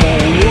the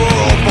whole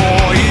world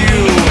for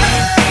you.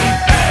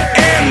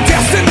 And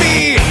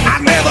destiny, I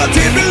never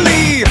did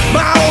believe.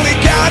 My only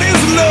God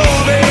is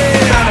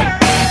loving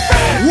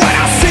what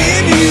I see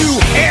in you,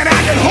 and I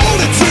can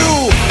hold it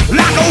too,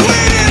 like a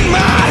weight in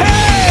my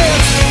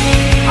hands.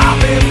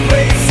 I've been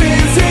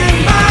places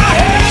in my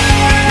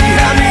head,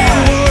 behind me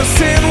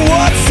worse and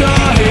what's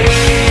ahead.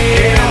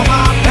 And on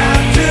my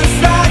path just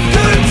like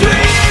a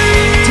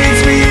dream,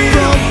 takes me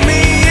from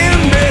me in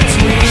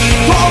between.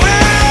 For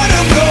out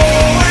of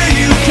nowhere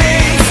you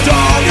came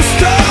strong and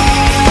stone.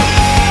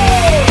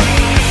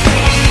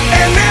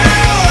 And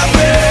now I've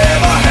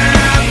never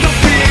had to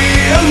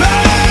feel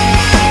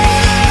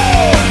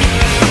alone.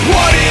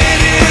 What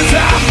it is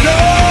I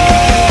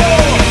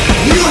know,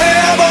 you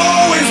have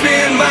always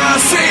been my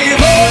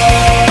savior.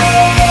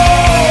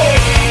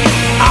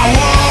 I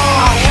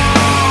walk,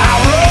 I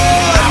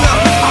run,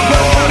 I'm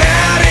born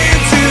out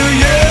into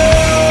you.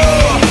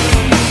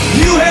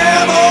 You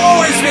have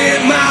always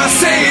been my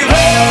savior.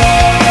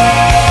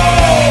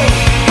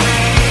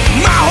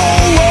 My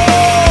whole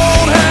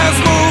world has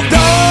moved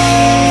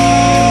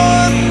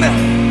on.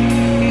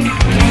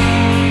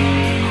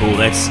 Cool,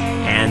 that's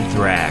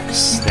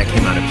Anthrax. That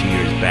came out a few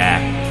years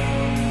back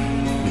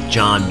with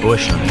John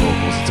Bush on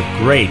vocals. It's a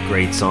great,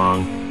 great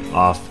song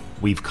off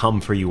We've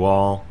Come For You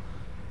All.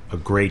 A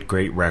great,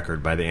 great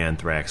record by the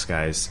Anthrax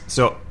guys.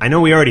 So I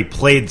know we already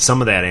played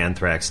some of that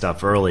Anthrax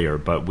stuff earlier,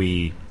 but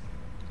we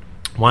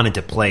wanted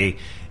to play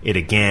it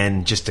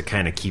again just to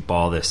kind of keep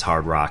all this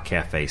Hard Rock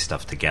Cafe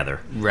stuff together.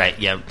 Right,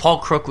 yeah. Paul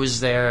Crook was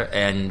there,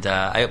 and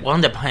I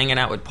wound up hanging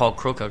out with Paul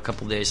Crook a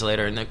couple days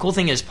later. And the cool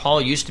thing is, Paul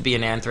used to be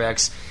in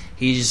Anthrax.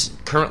 He's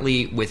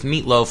currently with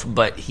Meatloaf,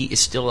 but he is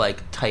still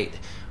like tight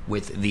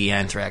with the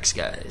Anthrax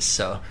guys.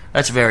 So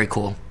that's very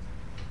cool.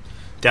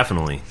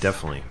 Definitely,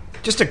 definitely.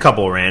 Just a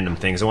couple random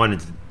things. I wanted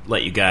to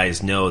let you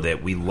guys know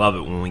that we love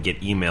it when we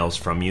get emails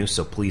from you,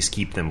 so please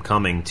keep them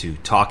coming to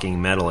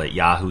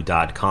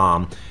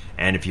talkingmetal@yahoo.com.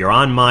 And if you're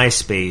on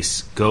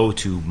MySpace, go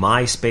to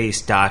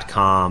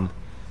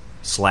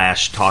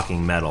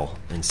myspace.com/talkingmetal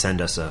and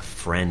send us a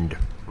friend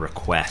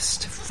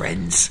request.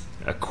 Friends.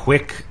 A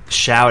quick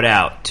shout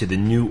out to the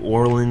New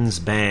Orleans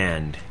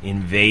band,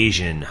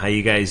 Invasion. How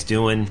you guys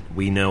doing?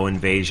 We know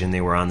Invasion.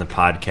 They were on the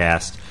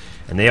podcast.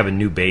 And they have a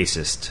new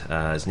bassist.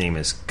 His name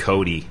is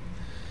Cody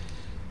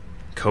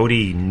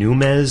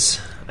Nunez,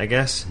 I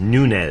guess.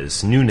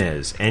 Nunez,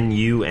 Nunez. And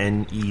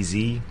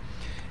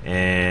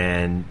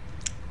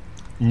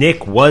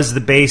Nick was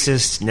the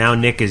bassist. Now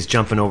Nick is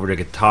jumping over to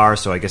guitar,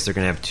 so I guess they're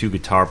going to have two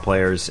guitar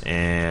players.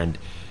 And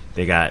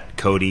they got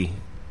Cody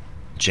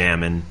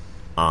jamming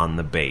on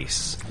the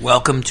bass.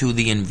 Welcome to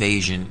the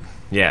Invasion.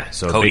 Yeah,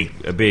 so Cody.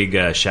 a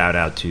big shout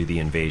out to the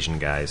Invasion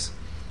guys.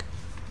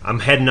 I'm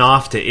heading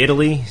off to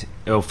Italy.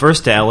 Oh,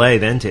 first to LA,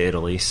 then to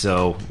Italy.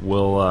 So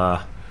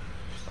we'll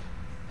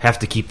have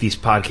to keep these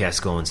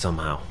podcasts going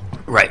somehow.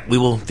 Right. We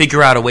will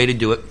figure out a way to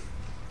do it.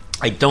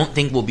 I don't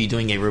think we'll be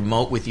doing a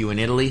remote with you in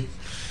Italy.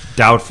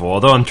 Doubtful.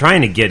 Although I'm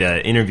trying to get an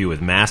interview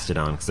with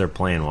Mastodon because they're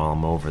playing while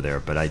I'm over there.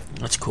 But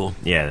that's cool.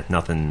 Yeah,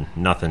 nothing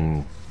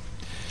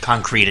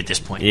concrete at this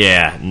point.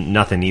 Yeah,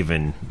 nothing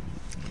even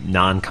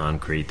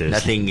non-concrete. There's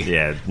nothing.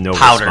 Yeah, no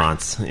powder.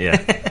 Response.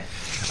 Yeah.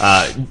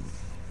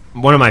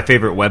 One of my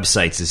favorite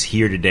websites is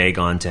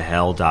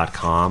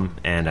HereTodayGoneToHell.com,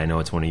 and I know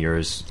it's one of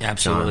yours,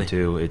 Absolutely. John,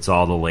 too. It's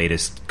all the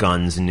latest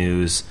guns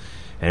news,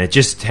 and they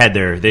just had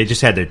their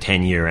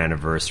 10-year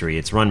anniversary.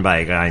 It's run by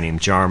a guy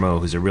named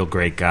Jarmo, who's a real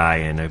great guy,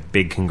 and a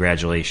big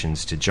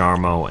congratulations to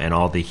Jarmo and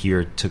all the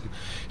Here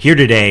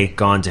Today,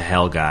 Gone to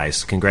Hell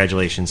guys.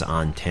 Congratulations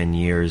on 10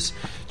 years.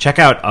 Check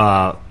out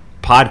a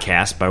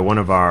podcast by one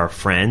of our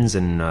friends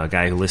and a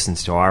guy who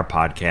listens to our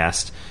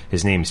podcast.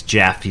 His name's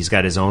Jeff. He's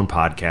got his own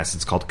podcast.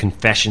 It's called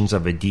Confessions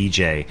of a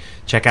DJ.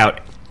 Check out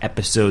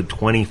episode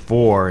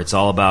 24. It's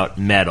all about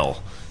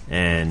metal,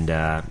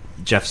 and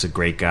Jeff's a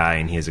great guy,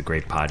 and he has a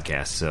great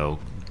podcast, so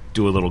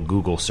do a little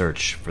Google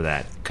search for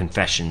that,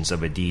 Confessions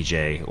of a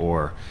DJ,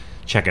 or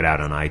check it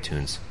out on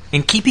iTunes.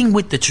 In keeping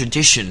with the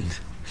tradition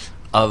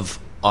of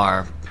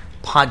our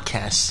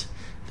podcasts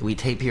that we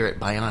tape here at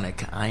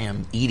Bionic, I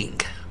am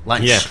eating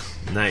lunch. Yeah,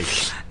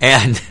 nice.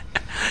 And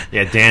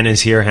yeah, Dan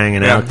is here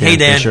hanging out. Hey,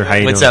 Dan. Fisher, how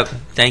you What's doing? up?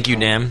 Thank you,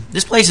 Dan.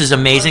 This place is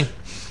amazing.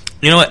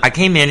 You know what? I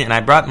came in and I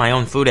brought my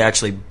own food,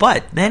 actually.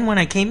 But then when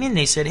I came in,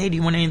 they said, hey, do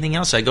you want anything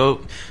else? I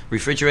go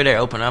refrigerator, I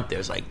open up.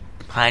 There's like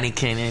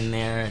Heineken in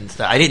there and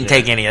stuff. I didn't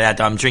take any of that,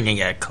 though. I'm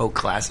drinking a Coke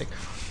Classic.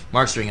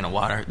 Mark's drinking a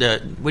water.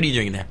 What are you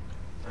drinking there?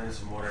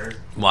 Some water.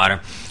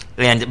 Water.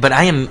 But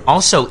I am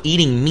also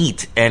eating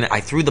meat, and I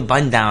threw the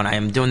bun down. I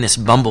am doing this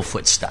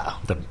Bumblefoot style.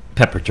 The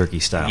pepper turkey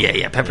style.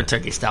 Yeah, pepper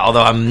turkey style.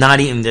 Although I'm not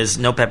eating, there's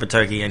no pepper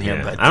turkey in here.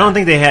 Yeah. But I don't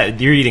think they have.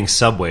 You're eating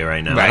Subway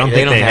right now. Right, I don't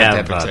think they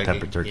have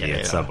pepper turkey.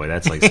 at Subway.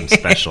 That's like some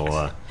special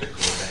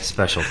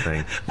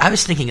thing. I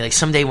was thinking, like,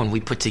 someday when we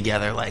put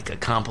together like a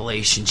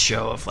compilation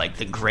show of like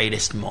the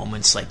greatest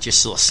moments, like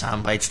just little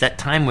sound bites. That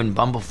time when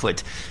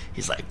Bumblefoot,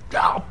 he's like,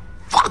 "Oh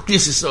fuck,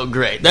 this is so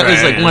great." That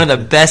was like one of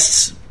the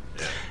best.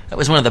 That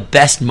was one of the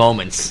best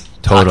moments.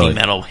 Talking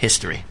metal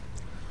history.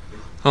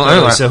 Oh,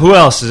 anyway. So who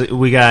else?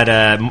 We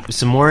got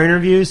some more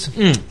interviews?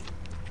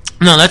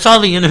 No, that's all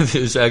the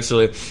interviews,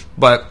 actually.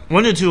 But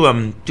wanted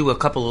to do a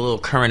couple of little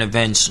current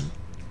events.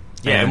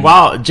 Yeah, and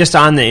while just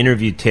on the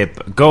interview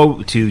tip,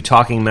 go to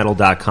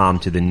talkingmetal.com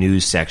to the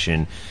news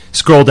section.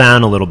 Scroll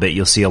down a little bit.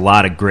 You'll see a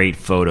lot of great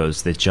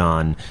photos that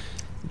John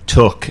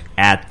took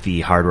at the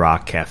Hard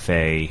Rock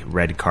Cafe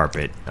red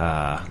carpet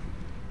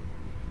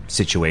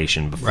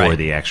situation before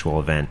the actual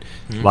event.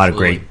 A lot of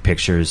great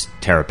pictures.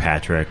 Tara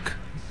Patrick,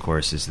 of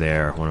course, is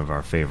there, one of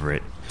our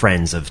favorite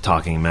friends of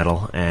Talking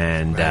Metal,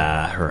 and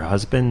her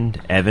husband,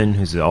 Evan,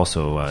 who's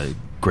also a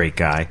great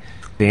guy.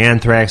 The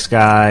Anthrax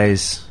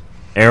guys,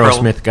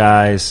 Aerosmith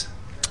guys.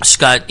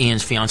 Scott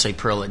Ian's fiance,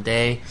 Pearl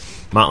Day.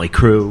 Motley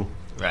Crue.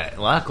 Right,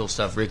 a lot of cool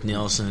stuff. Rick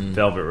Nielsen.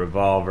 Velvet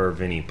Revolver,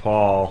 Vinnie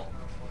Paul.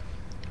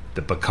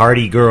 The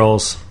Bacardi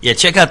Girls. Yeah,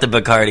 check out the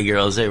Bacardi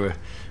Girls. They were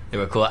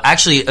cool.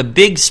 Actually, a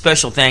big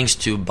special thanks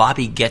to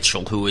Bobby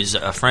Getchell, who is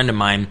a friend of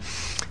mine,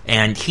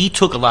 and he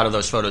took a lot of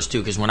those photos too.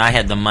 Because when I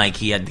had the mic,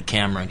 he had the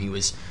camera, and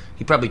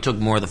he probably took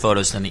more of the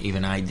photos than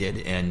even I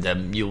did.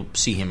 And you'll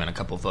see him in a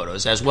couple of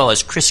photos, as well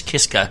as Chris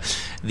Kiska,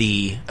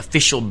 the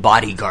official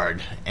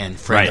bodyguard and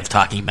friend of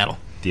Talking Metal.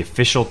 The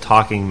official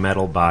Talking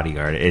Metal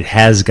bodyguard. It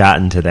has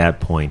gotten to that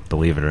point,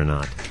 believe it or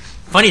not.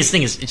 Funniest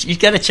thing is, you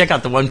got to check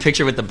out the one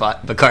picture with the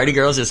Bacardi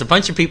Girls. There's a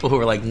bunch of people who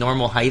are like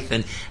normal height,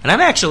 and I'm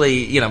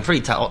actually,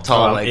 pretty tall.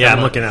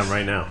 I'm looking at them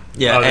right now.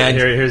 Yeah, and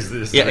here's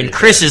this. Yeah, and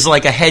Chris is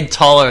like a head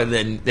taller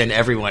than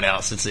everyone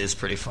else. It's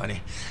pretty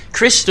funny.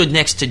 Chris stood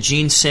next to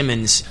Gene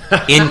Simmons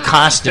in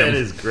costume. That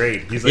is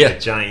great. He's like a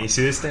giant. You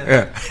see this thing?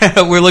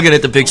 Yeah. We're looking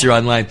at the picture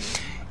online.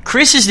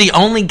 Chris is the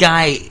only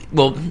guy.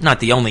 Well, not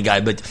the only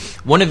guy, but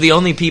one of the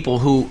only people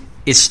who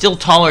is still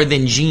taller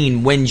than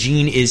Gene when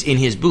Gene is in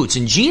his boots.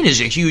 And Gene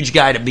is a huge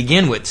guy to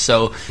begin with,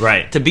 so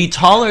to be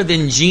taller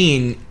than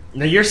Gene...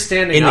 Now you're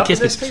standing in up the in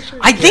this picture?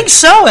 I think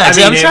so,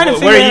 actually. I'm trying to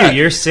figure it out. What are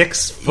you? You're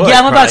 6 foot. Yeah,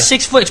 I'm about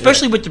 6 foot,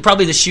 especially with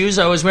probably the shoes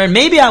I was wearing.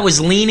 Maybe I was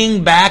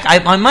leaning back.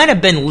 I might have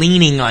been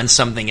leaning on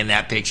something in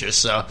that picture,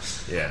 so...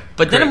 Yeah.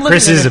 But then I'm looking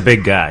Chris is a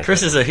big guy.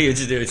 Chris is a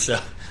huge dude, so...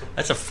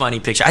 That's a funny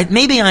picture.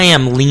 Maybe I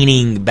am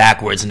leaning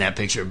backwards in that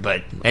picture,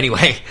 but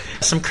anyway.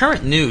 Some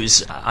current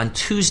news. On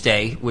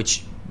Tuesday,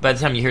 which... By the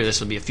time you hear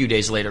this, it'll be a few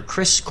days later.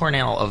 Chris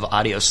Cornell of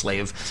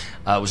Audioslave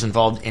was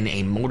involved in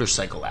a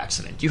motorcycle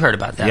accident. You heard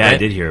about that, Yeah, right? I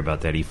did hear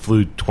about that. He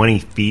flew 20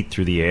 feet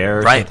through the air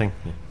or something.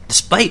 Yeah.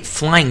 Despite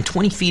flying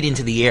 20 feet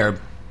into the air,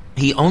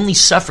 he only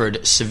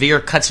suffered severe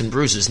cuts and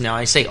bruises. Now,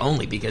 I say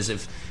only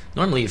because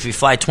normally if you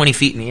fly 20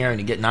 feet in the air and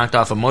you get knocked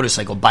off a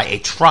motorcycle by a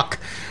truck,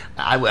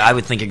 I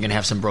would think you're going to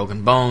have some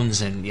broken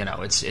bones, and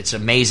it's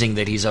amazing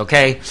that he's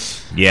okay.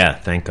 Yeah,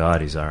 thank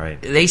God he's all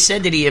right. They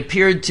said that he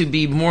appeared to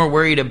be more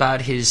worried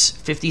about his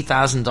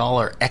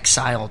 $50,000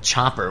 Exile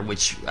chopper,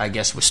 which I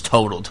guess was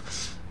totaled.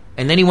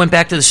 And then he went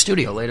back to the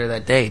studio later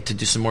that day to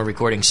do some more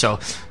recording. So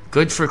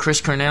good for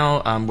Chris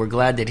Cornell. We're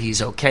glad that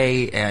he's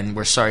okay, and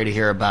we're sorry to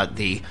hear about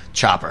the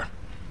chopper.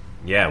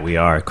 Yeah, we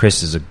are.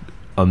 Chris is an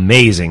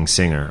amazing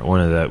singer,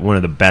 one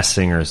of the best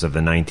singers of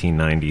the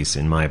 1990s,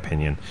 in my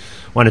opinion.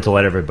 Wanted to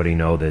let everybody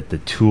know that the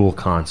Tool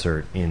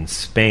concert in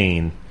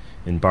Spain,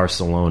 in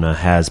Barcelona,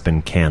 has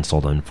been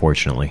canceled,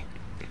 unfortunately.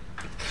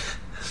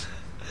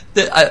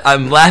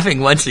 I'm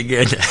laughing once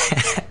again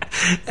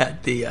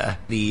at the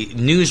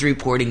news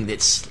reporting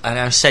that's, and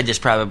I've said this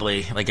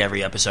probably like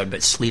every episode, but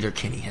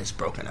Sleater-Kinney has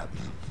broken up.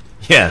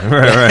 Yeah,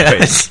 right.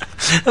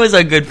 That was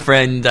our good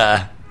friend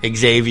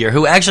Xavier,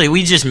 who actually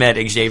we just met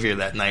Xavier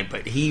that night,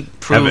 but he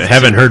proved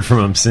haven't heard from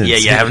him since.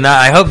 Yeah, have not.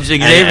 I hope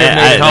Xavier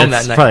made it home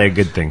that night. That's probably a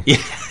good thing. Yeah.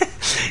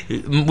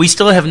 We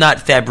still have not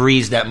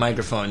Febreze that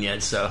microphone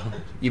yet, so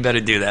you better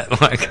do that,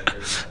 Mark.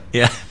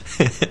 Yeah.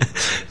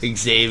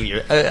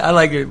 Xavier. I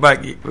like it.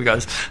 Mark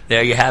goes,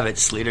 there you have it.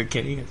 Sleater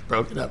Kinney has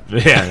broken up.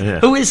 Yeah.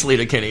 Who is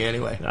Sleater Kinney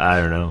anyway?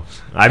 I don't know.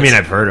 I mean,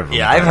 I've heard of him.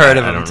 Yeah, I've heard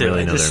of him I don't too.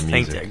 really know I just their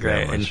think music they're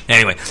great. that much.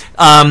 Anyway,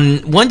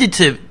 wanted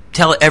to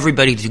tell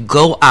everybody to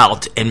go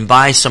out and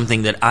buy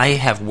something that I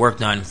have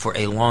worked on for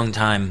a long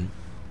time.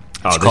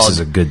 It's this is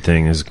a good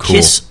thing. It's cool.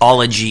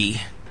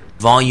 Kissology,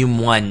 Volume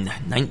 1,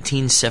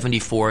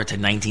 1974 to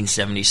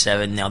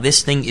 1977. Now,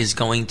 this thing is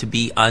going to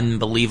be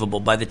unbelievable.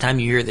 By the time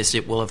you hear this,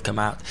 it will have come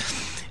out.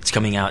 It's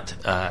coming out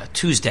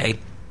Tuesday,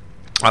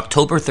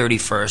 October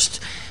 31st.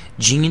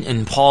 Gene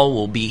and Paul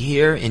will be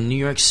here in New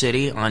York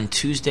City on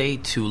Tuesday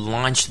to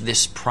launch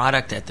this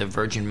product at the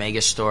Virgin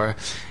Megastore.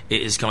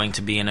 It is going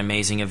to be an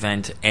amazing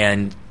event.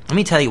 And let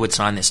me tell you what's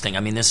on this thing. I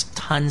mean, there's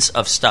tons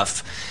of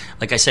stuff.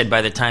 Like I said,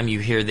 by the time you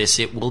hear this,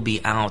 it will be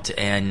out.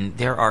 And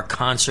there are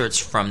concerts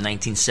from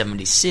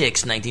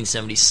 1976,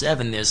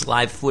 1977. There's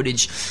live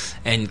footage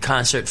and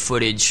concert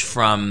footage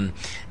from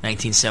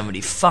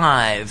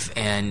 1975.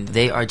 And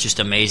they are just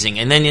amazing.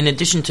 And then in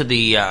addition to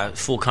the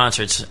full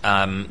concerts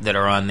that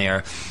are on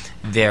there,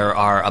 there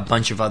are a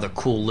bunch of other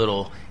cool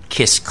little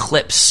Kiss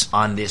clips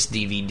on this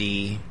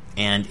DVD,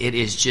 and it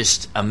is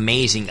just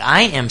amazing.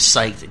 I am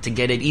psyched to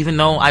get it, even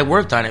though I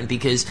worked on it,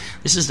 because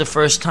this is the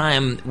first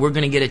time we're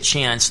going to get a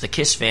chance, the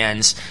Kiss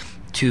fans,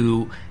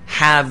 to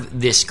have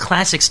this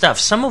classic stuff,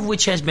 some of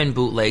which has been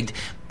bootlegged,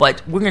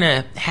 but we're going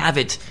to have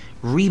it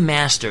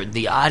remastered,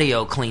 the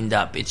audio cleaned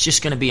up. It's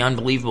just going to be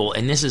unbelievable,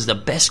 and this is the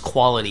best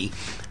quality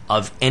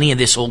of any of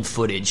this old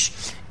footage.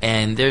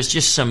 And there's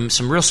just some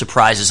real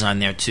surprises on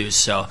there, too.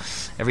 So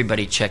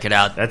everybody check it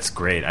out. That's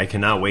great. I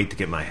cannot wait to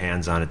get my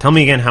hands on it. Tell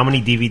me again, how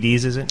many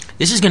DVDs is it?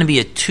 This is going to be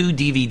a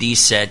 2-DVD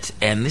set,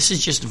 and this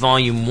is just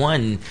Volume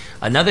 1.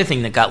 Another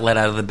thing that got let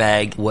out of the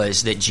bag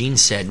was that Gene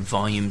said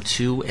Volume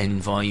 2 and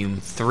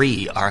Volume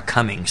 3 are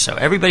coming. So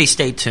everybody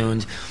stay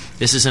tuned.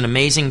 This is an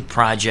amazing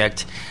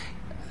project.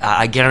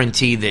 I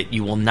guarantee that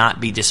you will not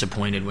be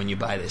disappointed when you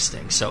buy this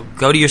thing. So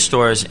go to your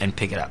stores and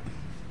pick it up.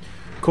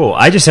 Cool.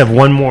 I just have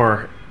one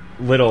more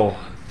little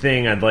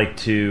thing I'd like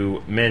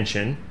to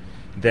mention,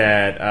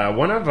 that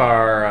one of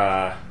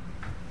our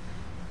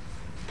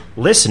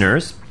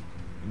listeners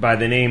by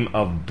the name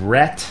of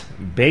Brett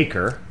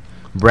Baker.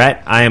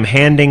 Brett, I am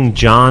handing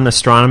John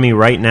Astronomy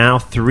right now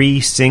 3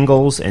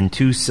 singles and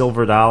 2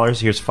 silver dollars.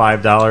 Here's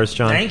 $5,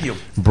 John. Thank you.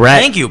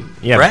 Brett. Thank you,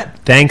 yeah, Brett.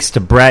 Thanks to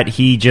Brett.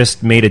 He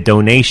just made a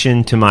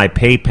donation to my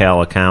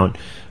PayPal account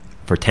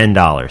for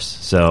 $10.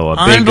 So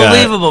a big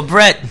unbelievable,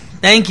 Brett.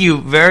 Thank you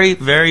very,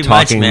 very much,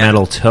 man. Talking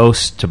Metal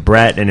toast to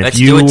Brett. And if Let's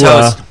you do a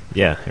toast.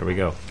 Yeah, here we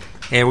go.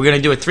 Hey, we're going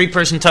to do a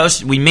 3-person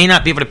toast. We may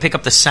not be able to pick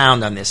up the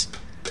sound on this.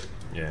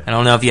 Yeah. I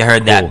don't know if you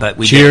heard that, but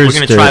we Cheers did. We're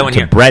going to try one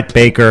here. Brett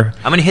Baker.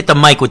 I'm going to hit the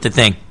mic with the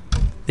thing.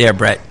 There,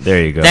 Brett.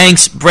 There you go.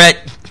 Thanks, Brett.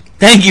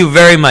 Thank you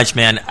very much,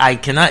 man. I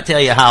cannot tell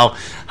you how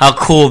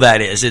cool that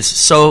is. It's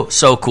so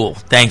cool.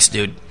 Thanks,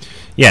 dude.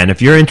 Yeah, and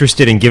if you're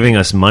interested in giving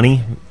us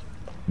money,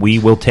 we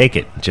will take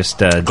it. Just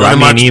drop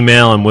me an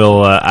email, and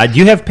we'll... do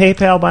you have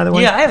PayPal, by the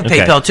way? Yeah, I have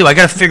PayPal, too. I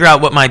got to figure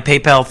out what my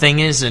PayPal thing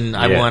is, and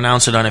I will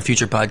announce it on a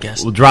future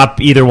podcast. We'll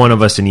drop either one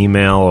of us an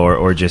email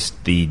or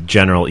just the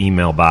general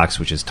email box,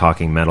 which is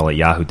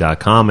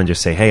talkingmetal@yahoo.com, and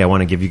just say, hey, I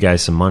want to give you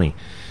guys some money.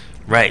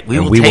 Right. We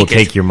will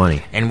take your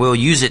money. And we'll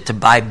use it to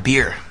buy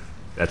beer.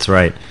 That's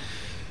right.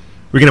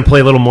 We're going to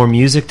play a little more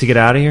music to get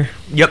out of here?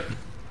 Yep.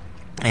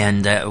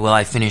 And while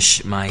I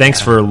finish my... Thanks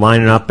for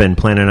lining up and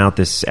planning out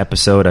this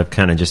episode. I've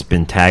kind of just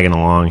been tagging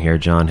along here.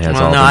 John has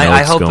all the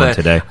notes going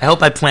today. I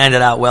hope I planned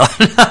it out well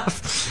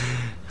enough.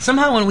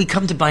 Somehow when we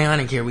come to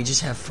Bionic here, we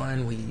just have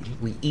fun. We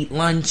eat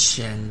lunch,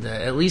 and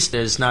at least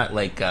there's not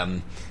like...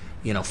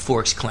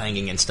 forks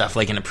clanging and stuff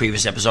like in a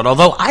previous episode.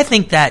 Although I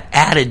think that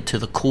added to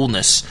the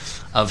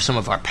coolness of some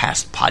of our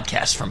past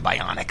podcasts from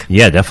Bionic.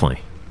 Yeah,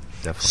 definitely.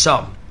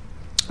 So,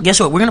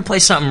 guess what? We're going to play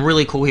something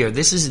really cool here.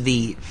 This is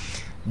the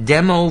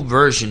demo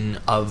version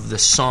of the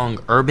song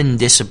Urban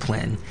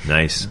Discipline.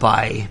 Nice.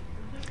 By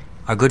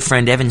our good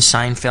friend Evan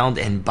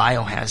Seinfeld and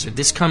Biohazard.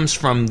 This comes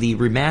from the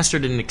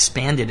remastered and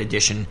expanded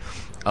edition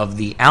of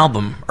the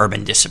album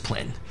Urban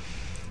Discipline.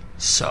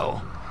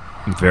 So...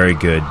 very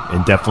good,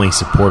 and definitely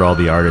support all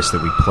the artists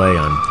that we play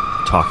on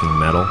Talking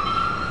Metal,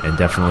 and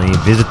definitely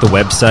visit the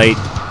website,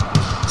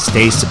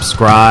 stay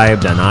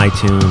subscribed on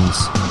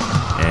iTunes,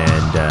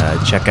 and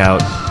check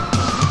out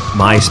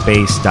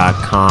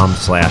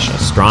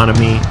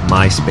myspace.com/astronomy,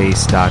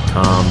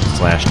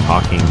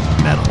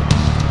 myspace.com/talkingmetal.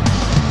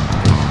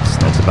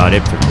 That's about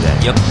it for today.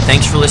 Yep.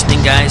 Thanks for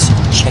listening, guys.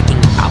 Checking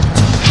out.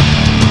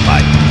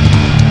 Bye.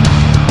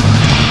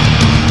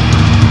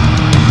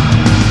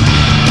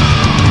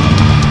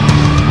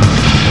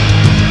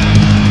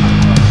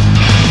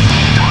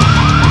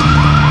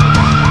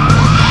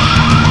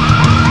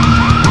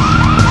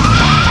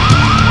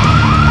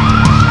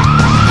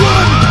 Run!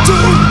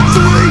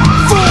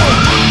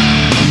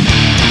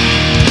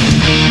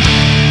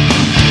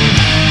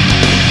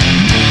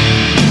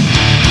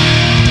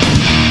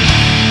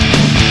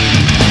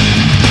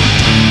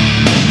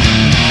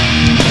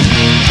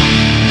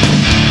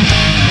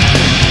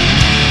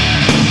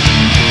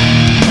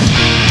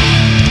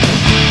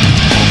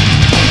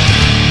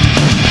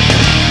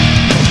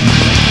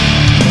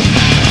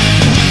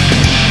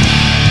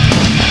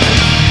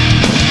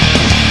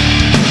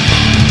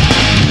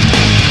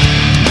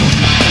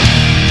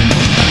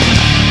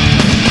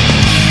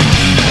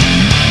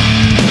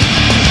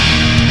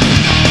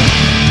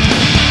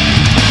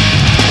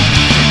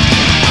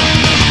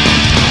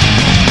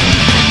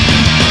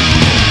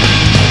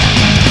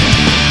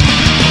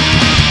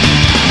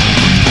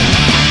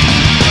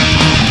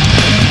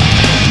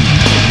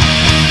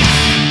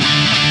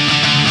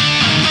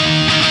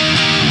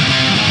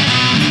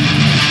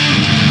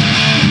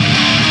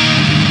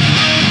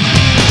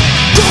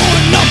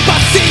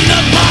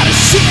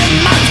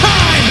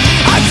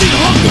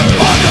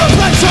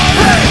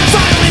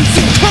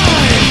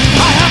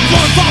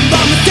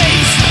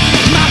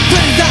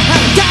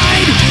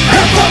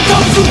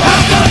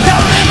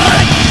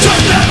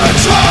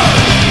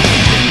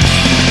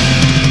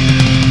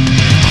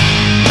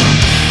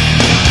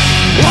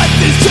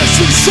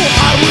 industry, so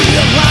I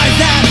realize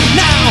that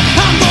now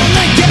I'm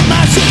gonna get my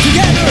shit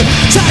together,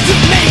 try to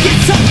make it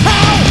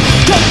somehow.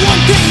 The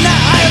one thing that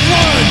I've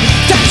learned,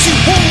 that you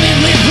only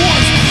live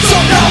once, so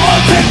now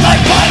I'll take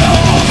like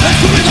vitals, let's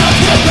do it up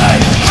till they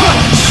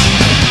crunch.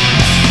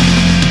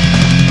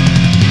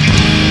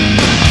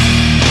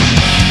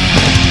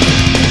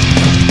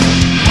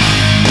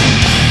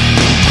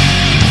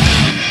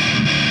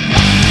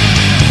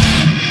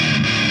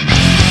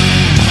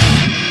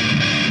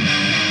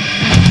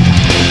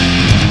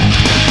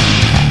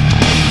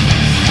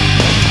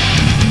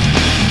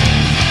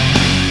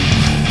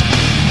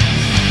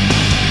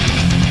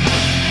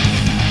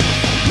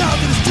 Now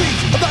to the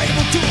streets, a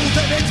valuable tools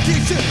and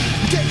education.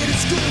 Taking to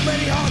school,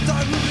 many hard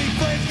time